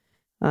see.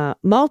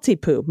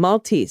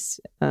 Maltese,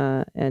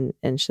 and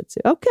Shih Tzu.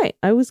 Okay,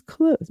 I was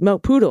close.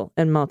 Poodle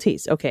and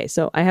Maltese. Okay,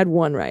 so I had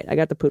one right. I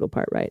got the poodle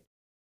part right.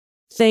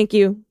 Thank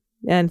you.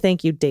 And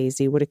thank you,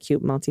 Daisy. What a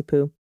cute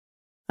Maltipoo.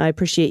 I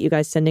appreciate you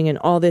guys sending in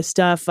all this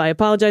stuff. I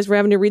apologize for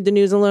having to read the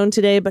news alone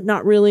today, but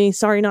not really.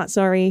 Sorry, not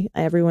sorry.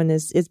 Everyone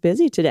is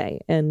busy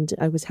today. And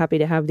I was happy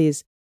to have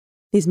these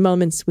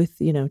moments with,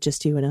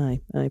 just you and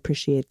I. I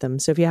appreciate them.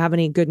 So if you have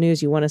any good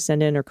news you want to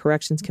send in or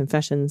corrections,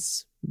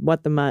 confessions,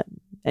 what the mutt,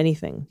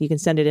 anything, you can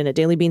send it in at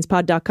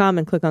dailybeanspod.com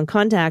and click on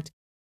contact.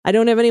 I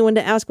don't have anyone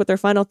to ask what their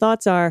final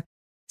thoughts are.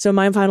 So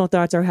my final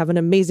thoughts are have an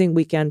amazing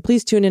weekend.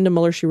 Please tune into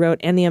Mueller, She Wrote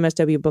and the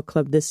MSW Book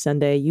Club this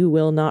Sunday. You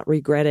will not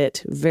regret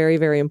it. Very,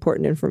 very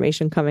important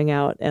information coming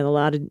out and a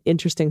lot of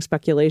interesting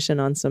speculation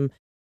on some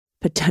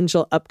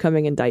potential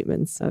upcoming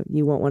indictments.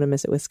 You won't want to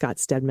miss it with Scott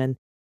Stedman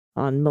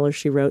on Mueller,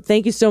 She Wrote.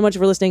 Thank you so much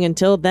for listening.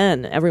 Until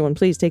then, everyone,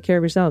 please take care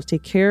of yourselves,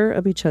 take care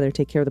of each other,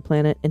 take care of the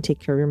planet, and take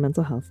care of your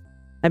mental health.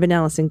 I've been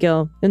Allison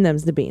Gill, and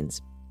them's the Beans.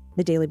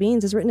 The Daily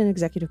Beans is written and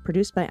executive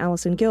produced by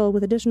Allison Gill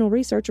with additional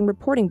research and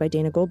reporting by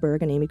Dana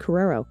Goldberg and Amy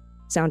Carrero.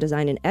 Sound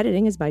design and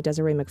editing is by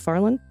Desiree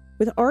McFarlane,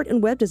 with art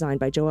and web design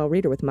by Joelle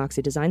Reeder with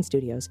Moxie Design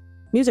Studios.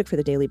 Music for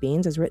The Daily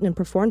Beans is written and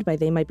performed by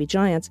They Might Be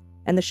Giants,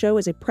 and the show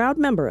is a proud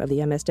member of the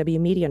MSW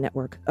Media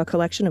Network, a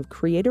collection of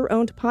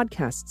creator-owned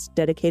podcasts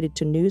dedicated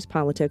to news,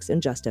 politics,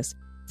 and justice.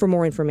 For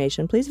more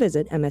information, please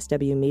visit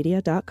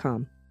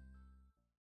mswmedia.com.